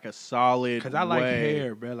yourself in like a solid. Because I like way.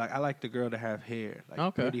 hair, bro. Like I like the girl to have hair, like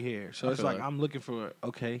Okay. pretty hair. So I it's feel like like- I'm looking for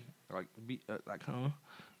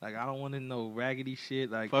like I don't want no raggedy shit.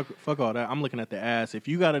 Like Fuck all that. I'm looking at the ass. If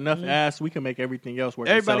you got enough ass, we can make everything else work.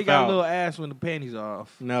 everybody itself got out. a little ass when the panties are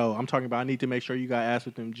off. No, I'm talking about I need to make sure you got ass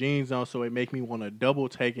with them jeans on, so it make me want to double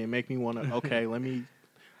take it, make me want to okay, let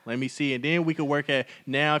me see, and then we can work at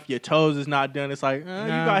now. If your toes is not done, it's like you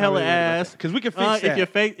got hella ass. Because we can fix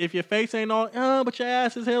that. If your face ain't on, but your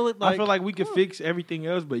ass is hella. I feel like we could fix everything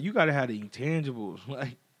else, but you gotta have the intangibles,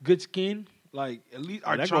 like good skin. Like at least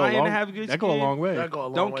are that go a trying long- to have good skin. That go a long way. That go a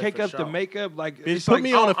long Don't way kick for up the sure. makeup. Like Bitch, it's put like,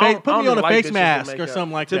 me on a I face. don't- Put I me don't on a like face bitches with mask or makeup.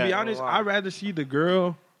 something like to that. be honest, Wow. I'd rather see the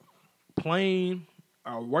girl plain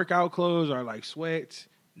or workout clothes or like sweats,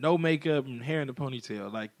 no makeup and hair in the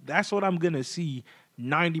ponytail. Like that's what I'm gonna see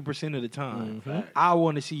 90% of the time. Mhm. I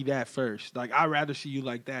want to see that first. Like I'd rather see you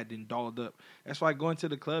like that than dolled up. That's why going to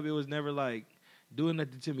the club, it was never like doing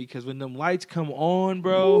nothing to me because when them lights come on,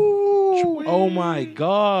 bro. Oh my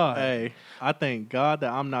god! Hey, I thank God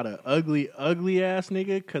that I'm not an ugly ass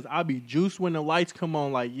nigga, because I be juiced when the lights come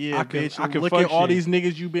on. Like, yeah, I can- bitch, I can look at all function. these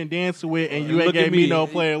niggas you been dancing with, and you Look ain't at gave me me. no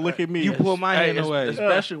player. Look at me. You pull my hand away.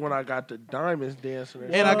 Especially when I got the diamonds dancing.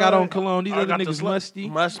 And I got on cologne. These I other got the niggas musty.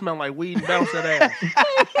 Must smell like weed and bounce that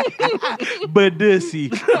ass. But dussy.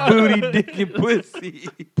 Booty, dick, and pussy.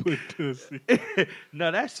 Pussy.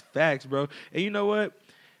 No, that's facts, bro. And you know what?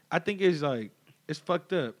 I think it's like, it's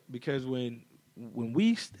fucked up because when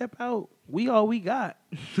we step out, we all we got.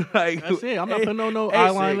 Like That's it. I'm not putting on no Hey,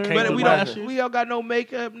 eyeliner. can't But do we no don't. lashes. We all got no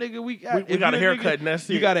makeup, nigga. We got. We if got a you haircut nigga, and that's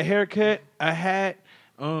You it. got a haircut, a hat.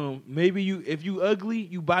 Maybe if you ugly,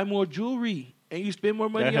 you buy more jewelry and you spend more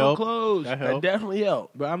money That on help. clothes. That That help. definitely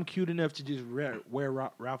helped. But I'm cute enough to just wear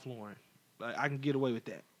Ralph Lauren. Like I can get away with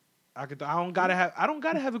that. I don't gotta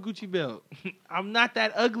have a Gucci belt. I'm not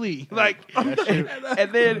that ugly. Like,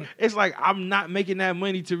 and then it's like I'm not making that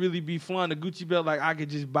money to really be flaunting a Gucci belt. Like I could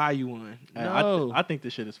just buy you one. Hey, No, I think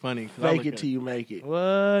this shit is funny. 'Cause I Fake look it at- till you make it.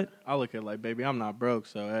 what? I look at it like, baby, I'm not broke,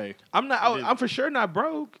 so hey. I'm not. I'm for sure not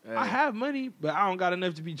broke. Hey. I have money, but I don't got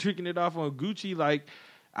enough to be tricking it off on Gucci. Like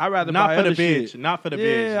I'd rather Not buy for the other bitch. shit. Not for the Yeah,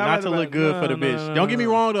 bitch. I'd Not rather to look buy- good for the no, bitch. no, Don't get me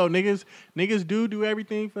no. wrong though, niggas do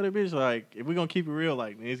everything for the bitch. Like if we gonna keep it real,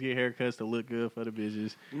 like niggas get haircuts to look good for the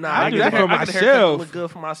bitches. Nah, I do get that a for I get a haircut to myself. Look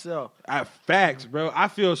good for myself. Facts, bro. I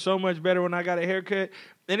feel so much better when I got a haircut,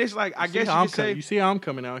 and it's like I guess you I'm could say. you see how I'm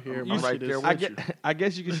coming out here. My I'm right shit there is- with I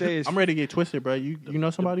guess you could say it's. I'm ready to get twisted, bro. You know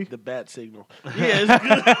somebody? The bat signal. Yeah, it's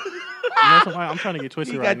good. You know somebody? I'm trying to get He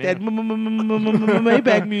twisted got right that now.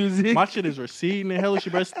 Maybach music. My shit is receding and hellish,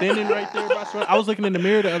 bro. It's thinning right there, bro. I swear. I was looking in the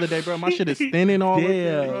mirror the other day, bro. My shit is thinning all up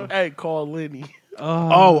there, bro. Hey, call Lenny.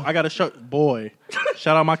 Oh, I got to show. Boy.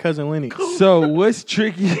 Shout out my cousin Lenny. So what's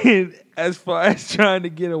tricky as far as trying to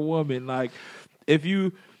get a woman? Like, if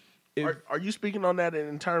you, Are you speaking on that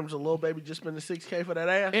in terms of Lil Baby just spending $6K for that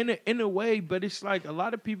ass? in a way, but it's like a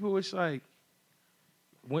lot of people. It's like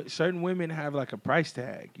certain women have like a price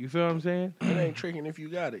tag. You feel what I'm saying? It ain't tricking if you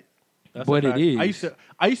got it. That's But a it fact. is.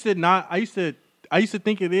 I used to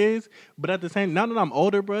think it is, but at the same, now that I'm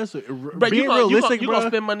older, bro, so Bro, being realistic, you bro, gonna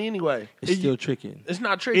spend money anyway. It's still tricking. It's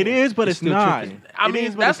not tricking. it is, but It's it's still not. tricking. I It mean,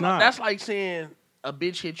 is, but that's it's not. that's like saying a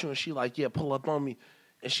bitch hit you and she like, yeah, pull up on me,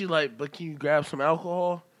 and she like, but can you grab some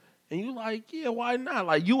alcohol? And you like, yeah, why not?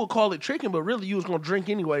 Like you would call it tricking, but really you was gonna drink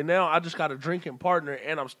anyway. Now I just got a drinking partner,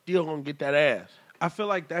 and I'm still gonna get that ass. I feel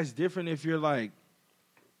like that's different if you're like.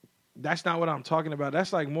 That's not what I'm talking about.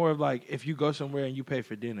 That's like more of like if you go somewhere and you pay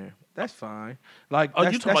for dinner. That's fine. Like Oh,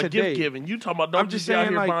 that's, you talking that's a about gift date. giving? You talking about don't I'm just just be out saying,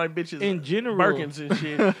 here like, buying bitches in general. Birkins and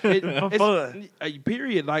shit for It's fun. a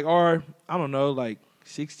period. Like, or I don't know, like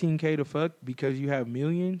 $16K to fuck because you have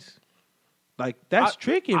millions. Like that's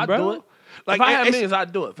tricking, I'd bro. do it. Like if I had it's- millions,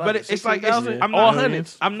 I'd do it. but it's like 16,000, I'm all not.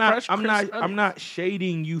 hundreds. I'm not. Fresh, I'm not. crisp I'm hundreds. not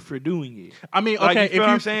shading you for doing it. I mean, Like, okay, you feel what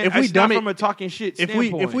I'm if saying? we It's dumb not it from a talking shit if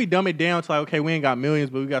standpoint. we dumb it down to like, okay, we ain't got millions,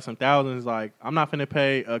 but we got some thousands. Like, I'm not finna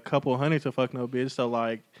pay a couple hundred to fuck no bitch. So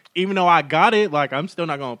like, even though I got it, like I'm still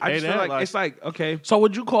not gonna I pay just that. feel like it's like okay, So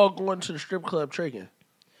would you call going to the strip club tricking?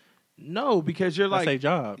 no, because you're that's like a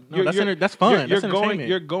job. No, you're- that's fun. You're That's going entertainment.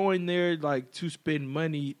 you're going there like to spend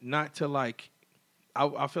money, not to like.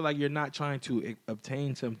 I feel like you're not trying to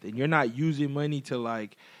obtain something. You're not using money to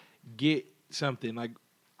like get something. Like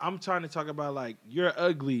I'm trying to talk about like you're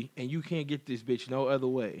ugly and you can't get this bitch no other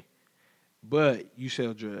way, but you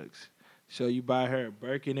sell drugs. So you buy her a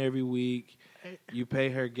Birkin every week. You pay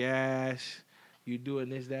her gas. You doing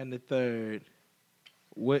this, that, and the third.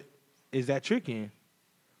 What is that tricking?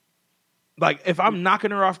 Like if I'm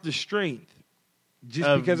knocking her off the strength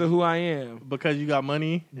just because of who I am. because you got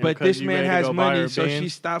money. and But because this you man ready to has go buy her money, a so Benz. she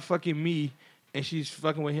stopped fucking me, and she's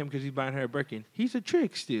fucking with him because he's buying her a Birkin. He's a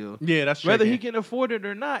trick still. Yeah, that's Whether he tricking. can afford it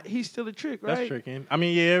or not, he's still a trick, right? That's tricking. I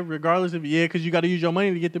mean, yeah, regardless of because you got to use your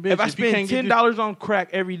money to get the bitch. If I you spend can't get $10 on crack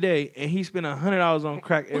every day, and he spend $100 on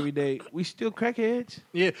crack every day, we still crackheads.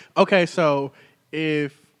 Yeah. Okay. So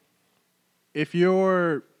if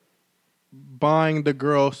you're buying the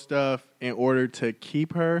girl stuff in order to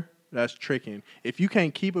keep her, that's tricking. If you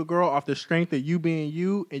can't keep a girl off the strength of you being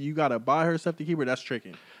you, and you gotta buy her stuff to keep her, that's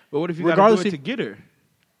tricking. But what if you got to Regardless do it if- to get her?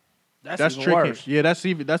 That's even tricking. worse. Yeah, that's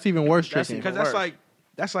even worse That's tricking. even Because worse.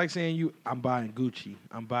 that's like saying I'm buying Gucci,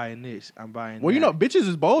 I'm buying this, I'm buying. Well, you know, that. bitches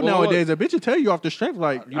is bold Well, naudays. A bitch will tell you off the strength,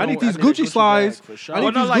 like, You I know, need these I need a Gucci Gucci slides. bag for sure. I need Oh,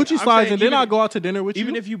 no, these like, Gucci I'm slides, saying and then even I'll if- go out to dinner with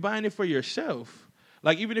even you. if you buying it for yourself,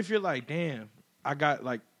 like even if you're like, damn,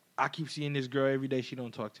 I keep seeing this girl every day, she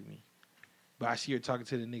don't talk to me, but I see her talking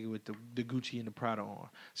to the nigga with the Gucci and the Prada on,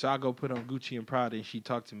 so I go put on Gucci and Prada, and she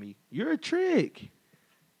talk to me. You're a trick.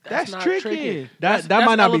 That's not tricking. that That's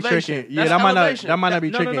might not be elevation. tricking. Yeah, That's elevation. that might not be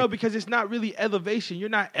No, tricking. no, because it's not really elevation. You're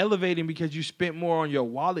not elevating because you spent more on your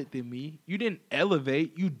wallet than me. You didn't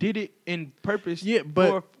elevate. You did it in purpose. Yeah,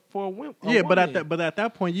 but- for a woman. Yeah, but at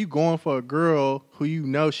that point, you going for a girl who you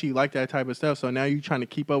know she like that type of stuff. So now you trying to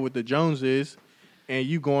keep up with the Joneses, and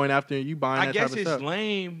you going after and you buying I that guess type of it's stuff.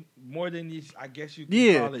 lame more than these. I guess you can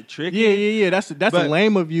Yeah, call it tricking. yeah. That's But-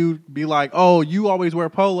 lame of you. Be like, oh, you always wear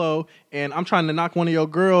polo, and I'm trying to knock one of your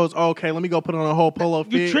girls. Oh, okay, let me go put on a whole polo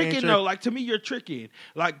fit. You're and tricking shirt. though. Like to me, you're tricking.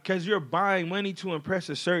 Like because you're buying money to impress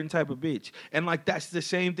a certain type of bitch, and like that's the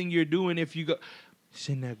same thing you're doing if you go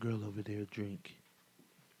send that girl over there a drink.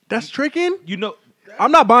 That's tricking. You know,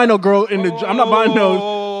 I'm not buying no girl in the. I'm not buying no.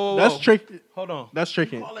 no. That's trick. Hold on. That's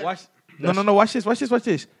tricking. Watch. No. Watch this. Watch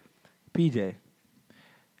this. PJ,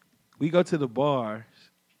 we go to the bars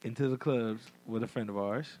and to the clubs with a friend of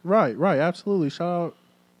ours. Right. Absolutely. Shout out.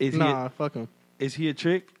 Is Fuck him. is he a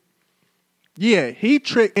trick? Yeah, he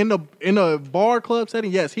tricked in a bar club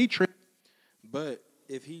setting. Yes, he tricked. But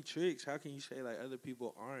if he tricks, how can you say like other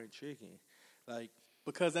people aren't tricking? Like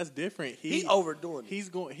Because that's different. He overdoing it. He's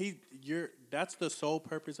going. That's the sole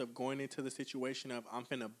purpose of going into the situation of I'm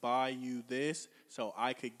finna buy you this so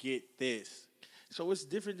I could get this. so it's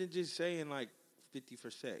different than just saying like 50 for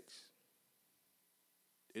sex.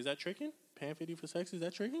 Is that tricking? Paying 50 for sex? Is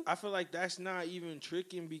that tricking? I feel like that's not even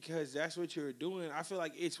tricking because that's what you're doing. I feel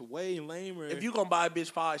like it's way lamer. If you gonna buy a bitch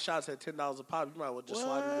 5 shots at $10 a pop, you might well just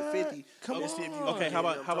slide into What? 50. Come and see if you on. can Okay, get how it.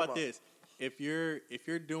 about I'm how talking about this? If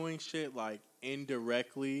you're doing shit like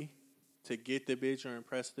indirectly to get the bitch or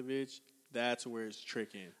impress the bitch, that's where it's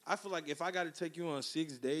tricking. I feel like if I got to take you on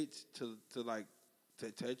 6 dates to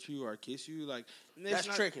touch you or kiss you, like That's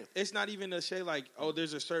tricking. It's not even to say like, oh,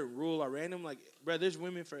 there's a certain rule or random. Like, bro, there's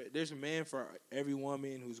a man for every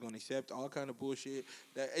woman who's gonna accept all kind of bullshit.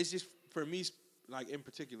 That it's just for me, like in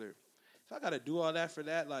particular. If I got to do all that for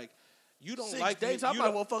that, like you don't 6 like dates, me, I you might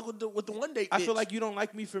don't- well fuck with the 1 date. I feel bitch. like you don't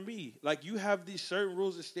like me for me. Like you have these certain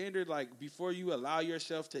rules of standard. Like before you allow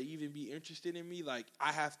yourself to even be interested in me, like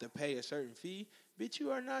I have to pay a certain fee. Bitch,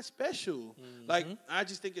 you are not special. Like I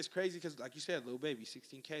just think it's crazy because, like you said, little baby,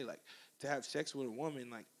 16K. Like to have sex with a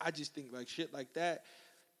woman. Like I just think like shit like that.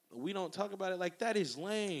 We don't talk about it. Like that is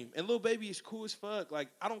lame. And little baby is cool as fuck. Like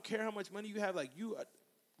I don't care how much money you have. Like you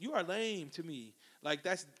are lame to me. Like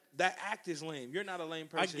that act is lame. You're not a lame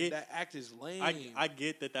person. That act is lame. I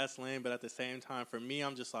get that that's lame, but at the same time, for me,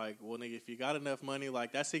 I'm just like, well, nigga, if you got enough money,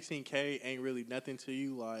 like that 16K ain't really nothing to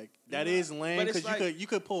you. Like that Yeah, is lame but it's because like- you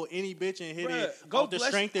could pull any bitch and hit Bruh, it go off the bless,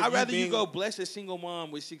 strength of I'd rather being, you go bless a single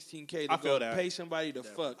mom with 16K I than feel go that. pay somebody to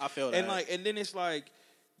fuck. I feel And that. and then it's like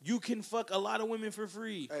you can fuck a lot of women for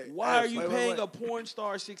free. Hey, Why are hey, you wait, paying wait. a porn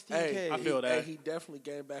star 16K? Hey, I feel that. He definitely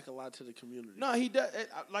gave back a lot to the community. No, he does.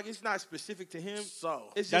 Like it's not specific to him. So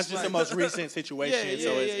It's that's just like, the most recent situation, so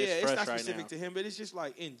it's It's fresh not right specific now. to him, but it's just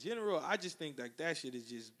like in general. I just think like that shit is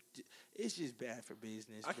just. It's just bad for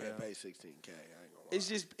business. I can't bro. pay 16K. I ain't gonna It's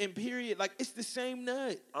just in period. Like it's the same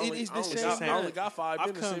nut. I only, it is I the only same got, nut. I only got 5 I've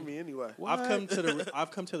minutes come- in me anyway. What? I've come to the 2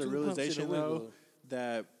 pumps in a realization though wiggle.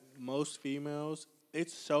 that most females,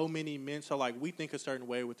 it's so many men. So like we think a certain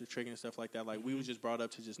way with the tricking and stuff like that. Like we was just brought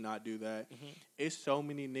up to just not do that. It's so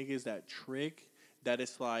many niggas that trick that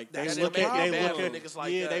it's like That's they the look at problem. Niggas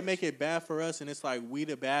like yeah, they us. make it bad for us, and it's like we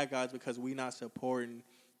the bad guys because we not supporting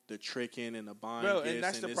the tricking and the buying Bro, gifts and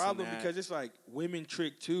that's the this problem and that. because it's like women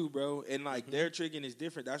trick too, bro. And like their tricking is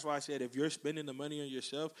different. That's why I said if you're spending the money on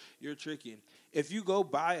yourself, you're tricking. If you go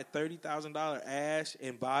buy a $30,000 ass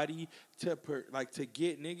and body to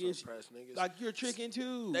get niggas, Suppress niggas. like you're tricking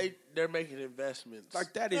too. They're making investments.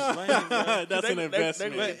 like that is lame, bro. That's an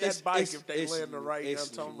investment. They get that bike if they land the right. It's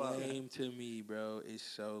I'm talking about. lame to me, bro. It's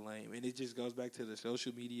so lame, and it just goes back to the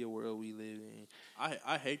social media world we live in.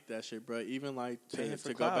 I hate that shit, bro. Even like Paying to for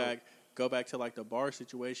go clout. back to like the bar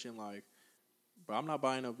situation, like, bro, I'm not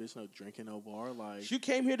buying no bitch no drinking no bar. Like You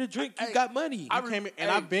came here to drink. You Hey, got money. I came in, and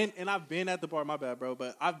Hey. I've been at the bar. My bad, bro.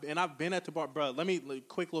 But I've been at the bar, bro. Let me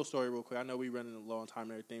quick little story real quick. I know we running a long time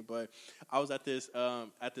and everything, but I was at this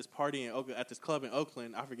party in Oakland, at this club in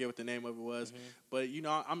Oakland. I forget what the name of it was, but you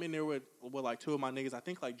know I'm in there with like 2 of my niggas. I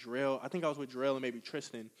think like Drell. I think I was with Drell and maybe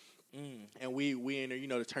Tristan. And we in there, you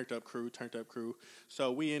know, the turned up crew.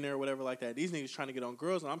 So we in there, whatever like that. These niggas trying to get on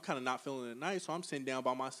girls, and I'm kind of not feeling it nice, so I'm sitting down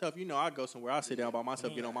by myself. You know, I go somewhere, I sit down by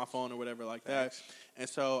myself, get on my phone or whatever like that. And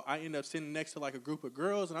so I end up sitting next to like a group of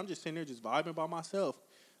girls, and I'm just sitting there just vibing by myself.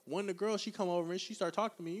 One of the girls, she come over and she started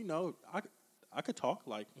talking to me. You know, I could talk,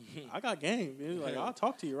 like I got game. It was like I'll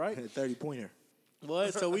talk to you, right? 30-pointer.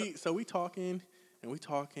 What? So we talking,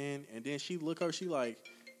 and then she look over, she like,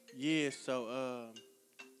 yeah. So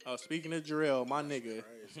speaking of Jarrell, my nigga,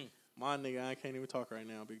 I can't even talk right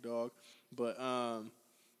now, big dog. But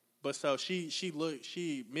so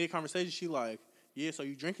she mid conversation, she like, yeah. So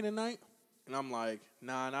you drinking tonight? And I'm like,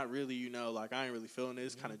 nah, not really. You know, like I ain't really feeling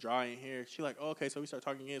this. Kind of dry in here. She like, oh, okay. So we start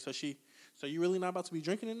talking again. So you really not about to be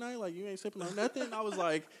drinking tonight? Like you ain't sipping on nothing? And I was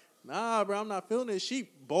like, nah, bro, I'm not feeling this. She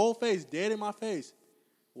bold face, dead in my face.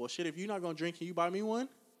 Well, shit, if you're not gonna drink, can you buy me one?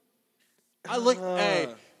 I looked,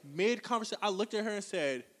 mid conversation, I looked at her and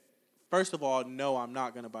said, first of all, no, I'm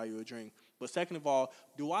not gonna buy you a drink. But second of all,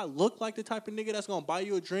 do I look like the type of nigga that's gonna buy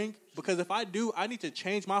you a drink? Because if I do, I need to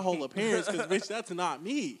change my whole appearance. Because bitch, that's not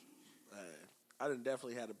me. I done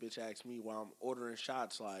definitely had a bitch ask me while I'm ordering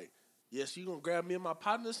shots, like, yes, you gonna grab me and my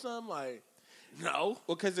partner some? Like, no.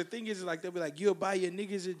 Well, because the thing is, like, they'll be like, you'll buy your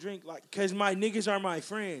niggas a drink, like, because my niggas are my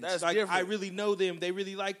friends. That's like, different. I really know them. They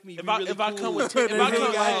really like me. If We I really come cool. with 10, They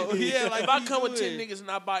really like me. yeah, like, if I we come with good. 10 niggas and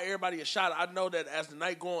I buy everybody a shot, I know that as the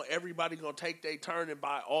night going, everybody gonna take their turn and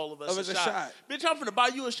buy all of us a shot. Bitch, I'm finna buy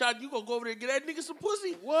you a shot. You gonna go over there and get that nigga some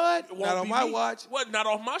pussy? What? It won't Not on be my me. watch. What? Not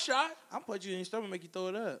off my shot? I'll put you in your stomach and make you throw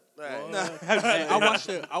it up. Hey.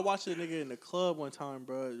 I watched a nigga in the club one time,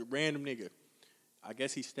 bro. Random nigga. I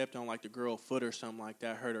guess he stepped on like the girl foot or something like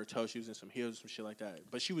that. Hurt her toe. She was in some heels or some shit like that.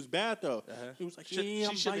 But she was bad though. He was like, She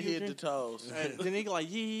I'm should buy have you a hit the drink. toes. And the nigga like,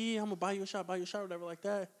 yeah, I'm gonna buy you a shot, whatever like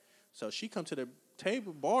that. So she come to the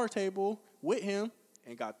bar table with him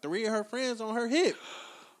and got 3 of her friends on her hip.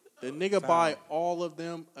 The nigga buy all of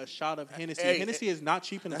them a shot of Hennessy. Hey, Hennessy is not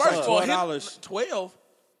cheap in the First of all, $12. 12.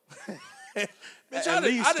 Bitch, At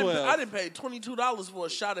least 12. I didn't pay $22 for a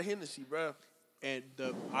shot of Hennessy, bro. And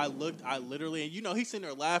I literally, and you know, he's sitting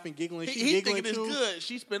there laughing, giggling. She He giggling thinking it's too. good.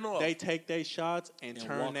 She spin off. They take their shots and And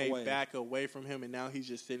turn walk their away. back away from him, and now he's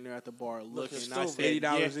just sitting there at the bar looking. And I stupid. said, $80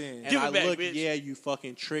 yeah. in. And Give I it back, looked, bitch. yeah, you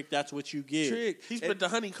fucking trick. That's what you get. Trick. He spent And the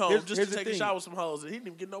honeycomb here's just to the take a thing. shot with some hoes, and he didn't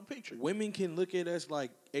even get no picture. Women can look at us like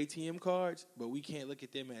ATM cards, but we can't look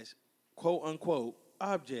at them as quote unquote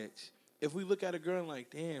objects. If we look at a girl and like,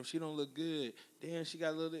 damn, she don't look good. Damn, she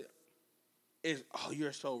got a little. It's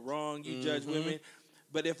you're so wrong. You judge women.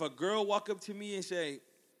 But if a girl walk up to me and say,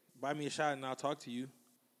 "Buy me a shot and I'll talk to you,"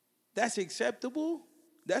 that's acceptable.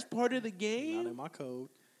 That's part of the Not game. in my code.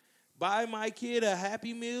 Buy my kid a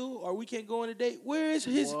Happy Meal, or we can't go on a date. Where is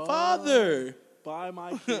his What? father? Buy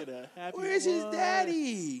my kid a happy. Where is his what?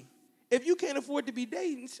 daddy? If you can't afford to be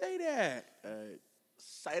dating, say that.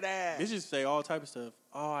 Say that. Bitches say all type of stuff.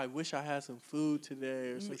 Oh, I wish I had some food today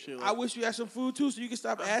or some shit. Like I wish you had some food too, so you can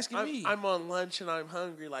stop asking me. I'm on lunch and I'm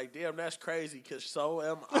hungry. Like, damn, that's crazy, because so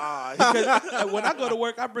am I. Because when I go to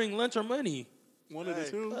work, I bring lunch or money. one of the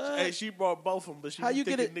two. Hey, she brought both of them, but she How was you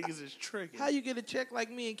get thinking it- niggas is tricking. How you get a check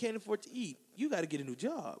like me and can't afford to eat? You got to get a new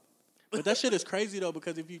job. But that shit is crazy though,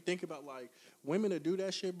 because if you think about like women that do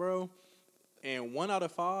that shit, bro, and 2 out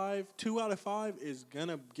of 5 is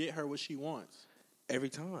gonna get her what she wants, Every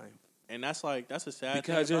time. and that's a sad thing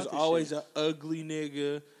Because there's about this always shit. an ugly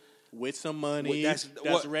nigga, with some money, That's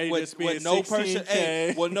ready to spend with no 16K.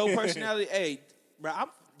 Hey, with no personality. Hey, bro,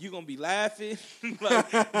 you gonna be laughing.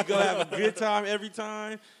 Like, you gonna have a good time every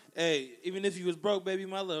time. Hey, even if you was broke, baby,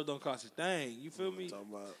 my love don't cost a thing. You feel me? Talking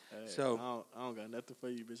about. Hey, So I don't got nothing for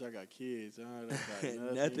you, bitch. I got kids. I don't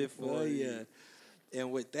got nothing for you.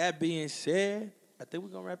 And with that being said, I think we're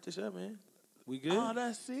gonna wrap this up, man. We good? Oh,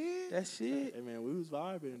 that's it. That's it. Hey man, we was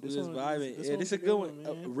vibing. We was vibing. This Yeah, one this was a good one.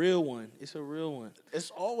 man. A real one. It's a real one.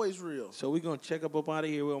 It's always real. So we're gonna check up out of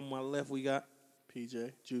here. On my left, we got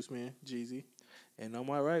PJ, Juice Man, Jeezy. and on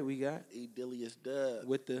my right, we got Edilius Dub.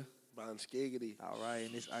 with the Bon Skiggity. all right,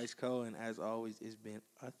 and it's ice cold, and as always, it's been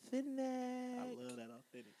authentic. I love that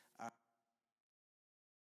authentic.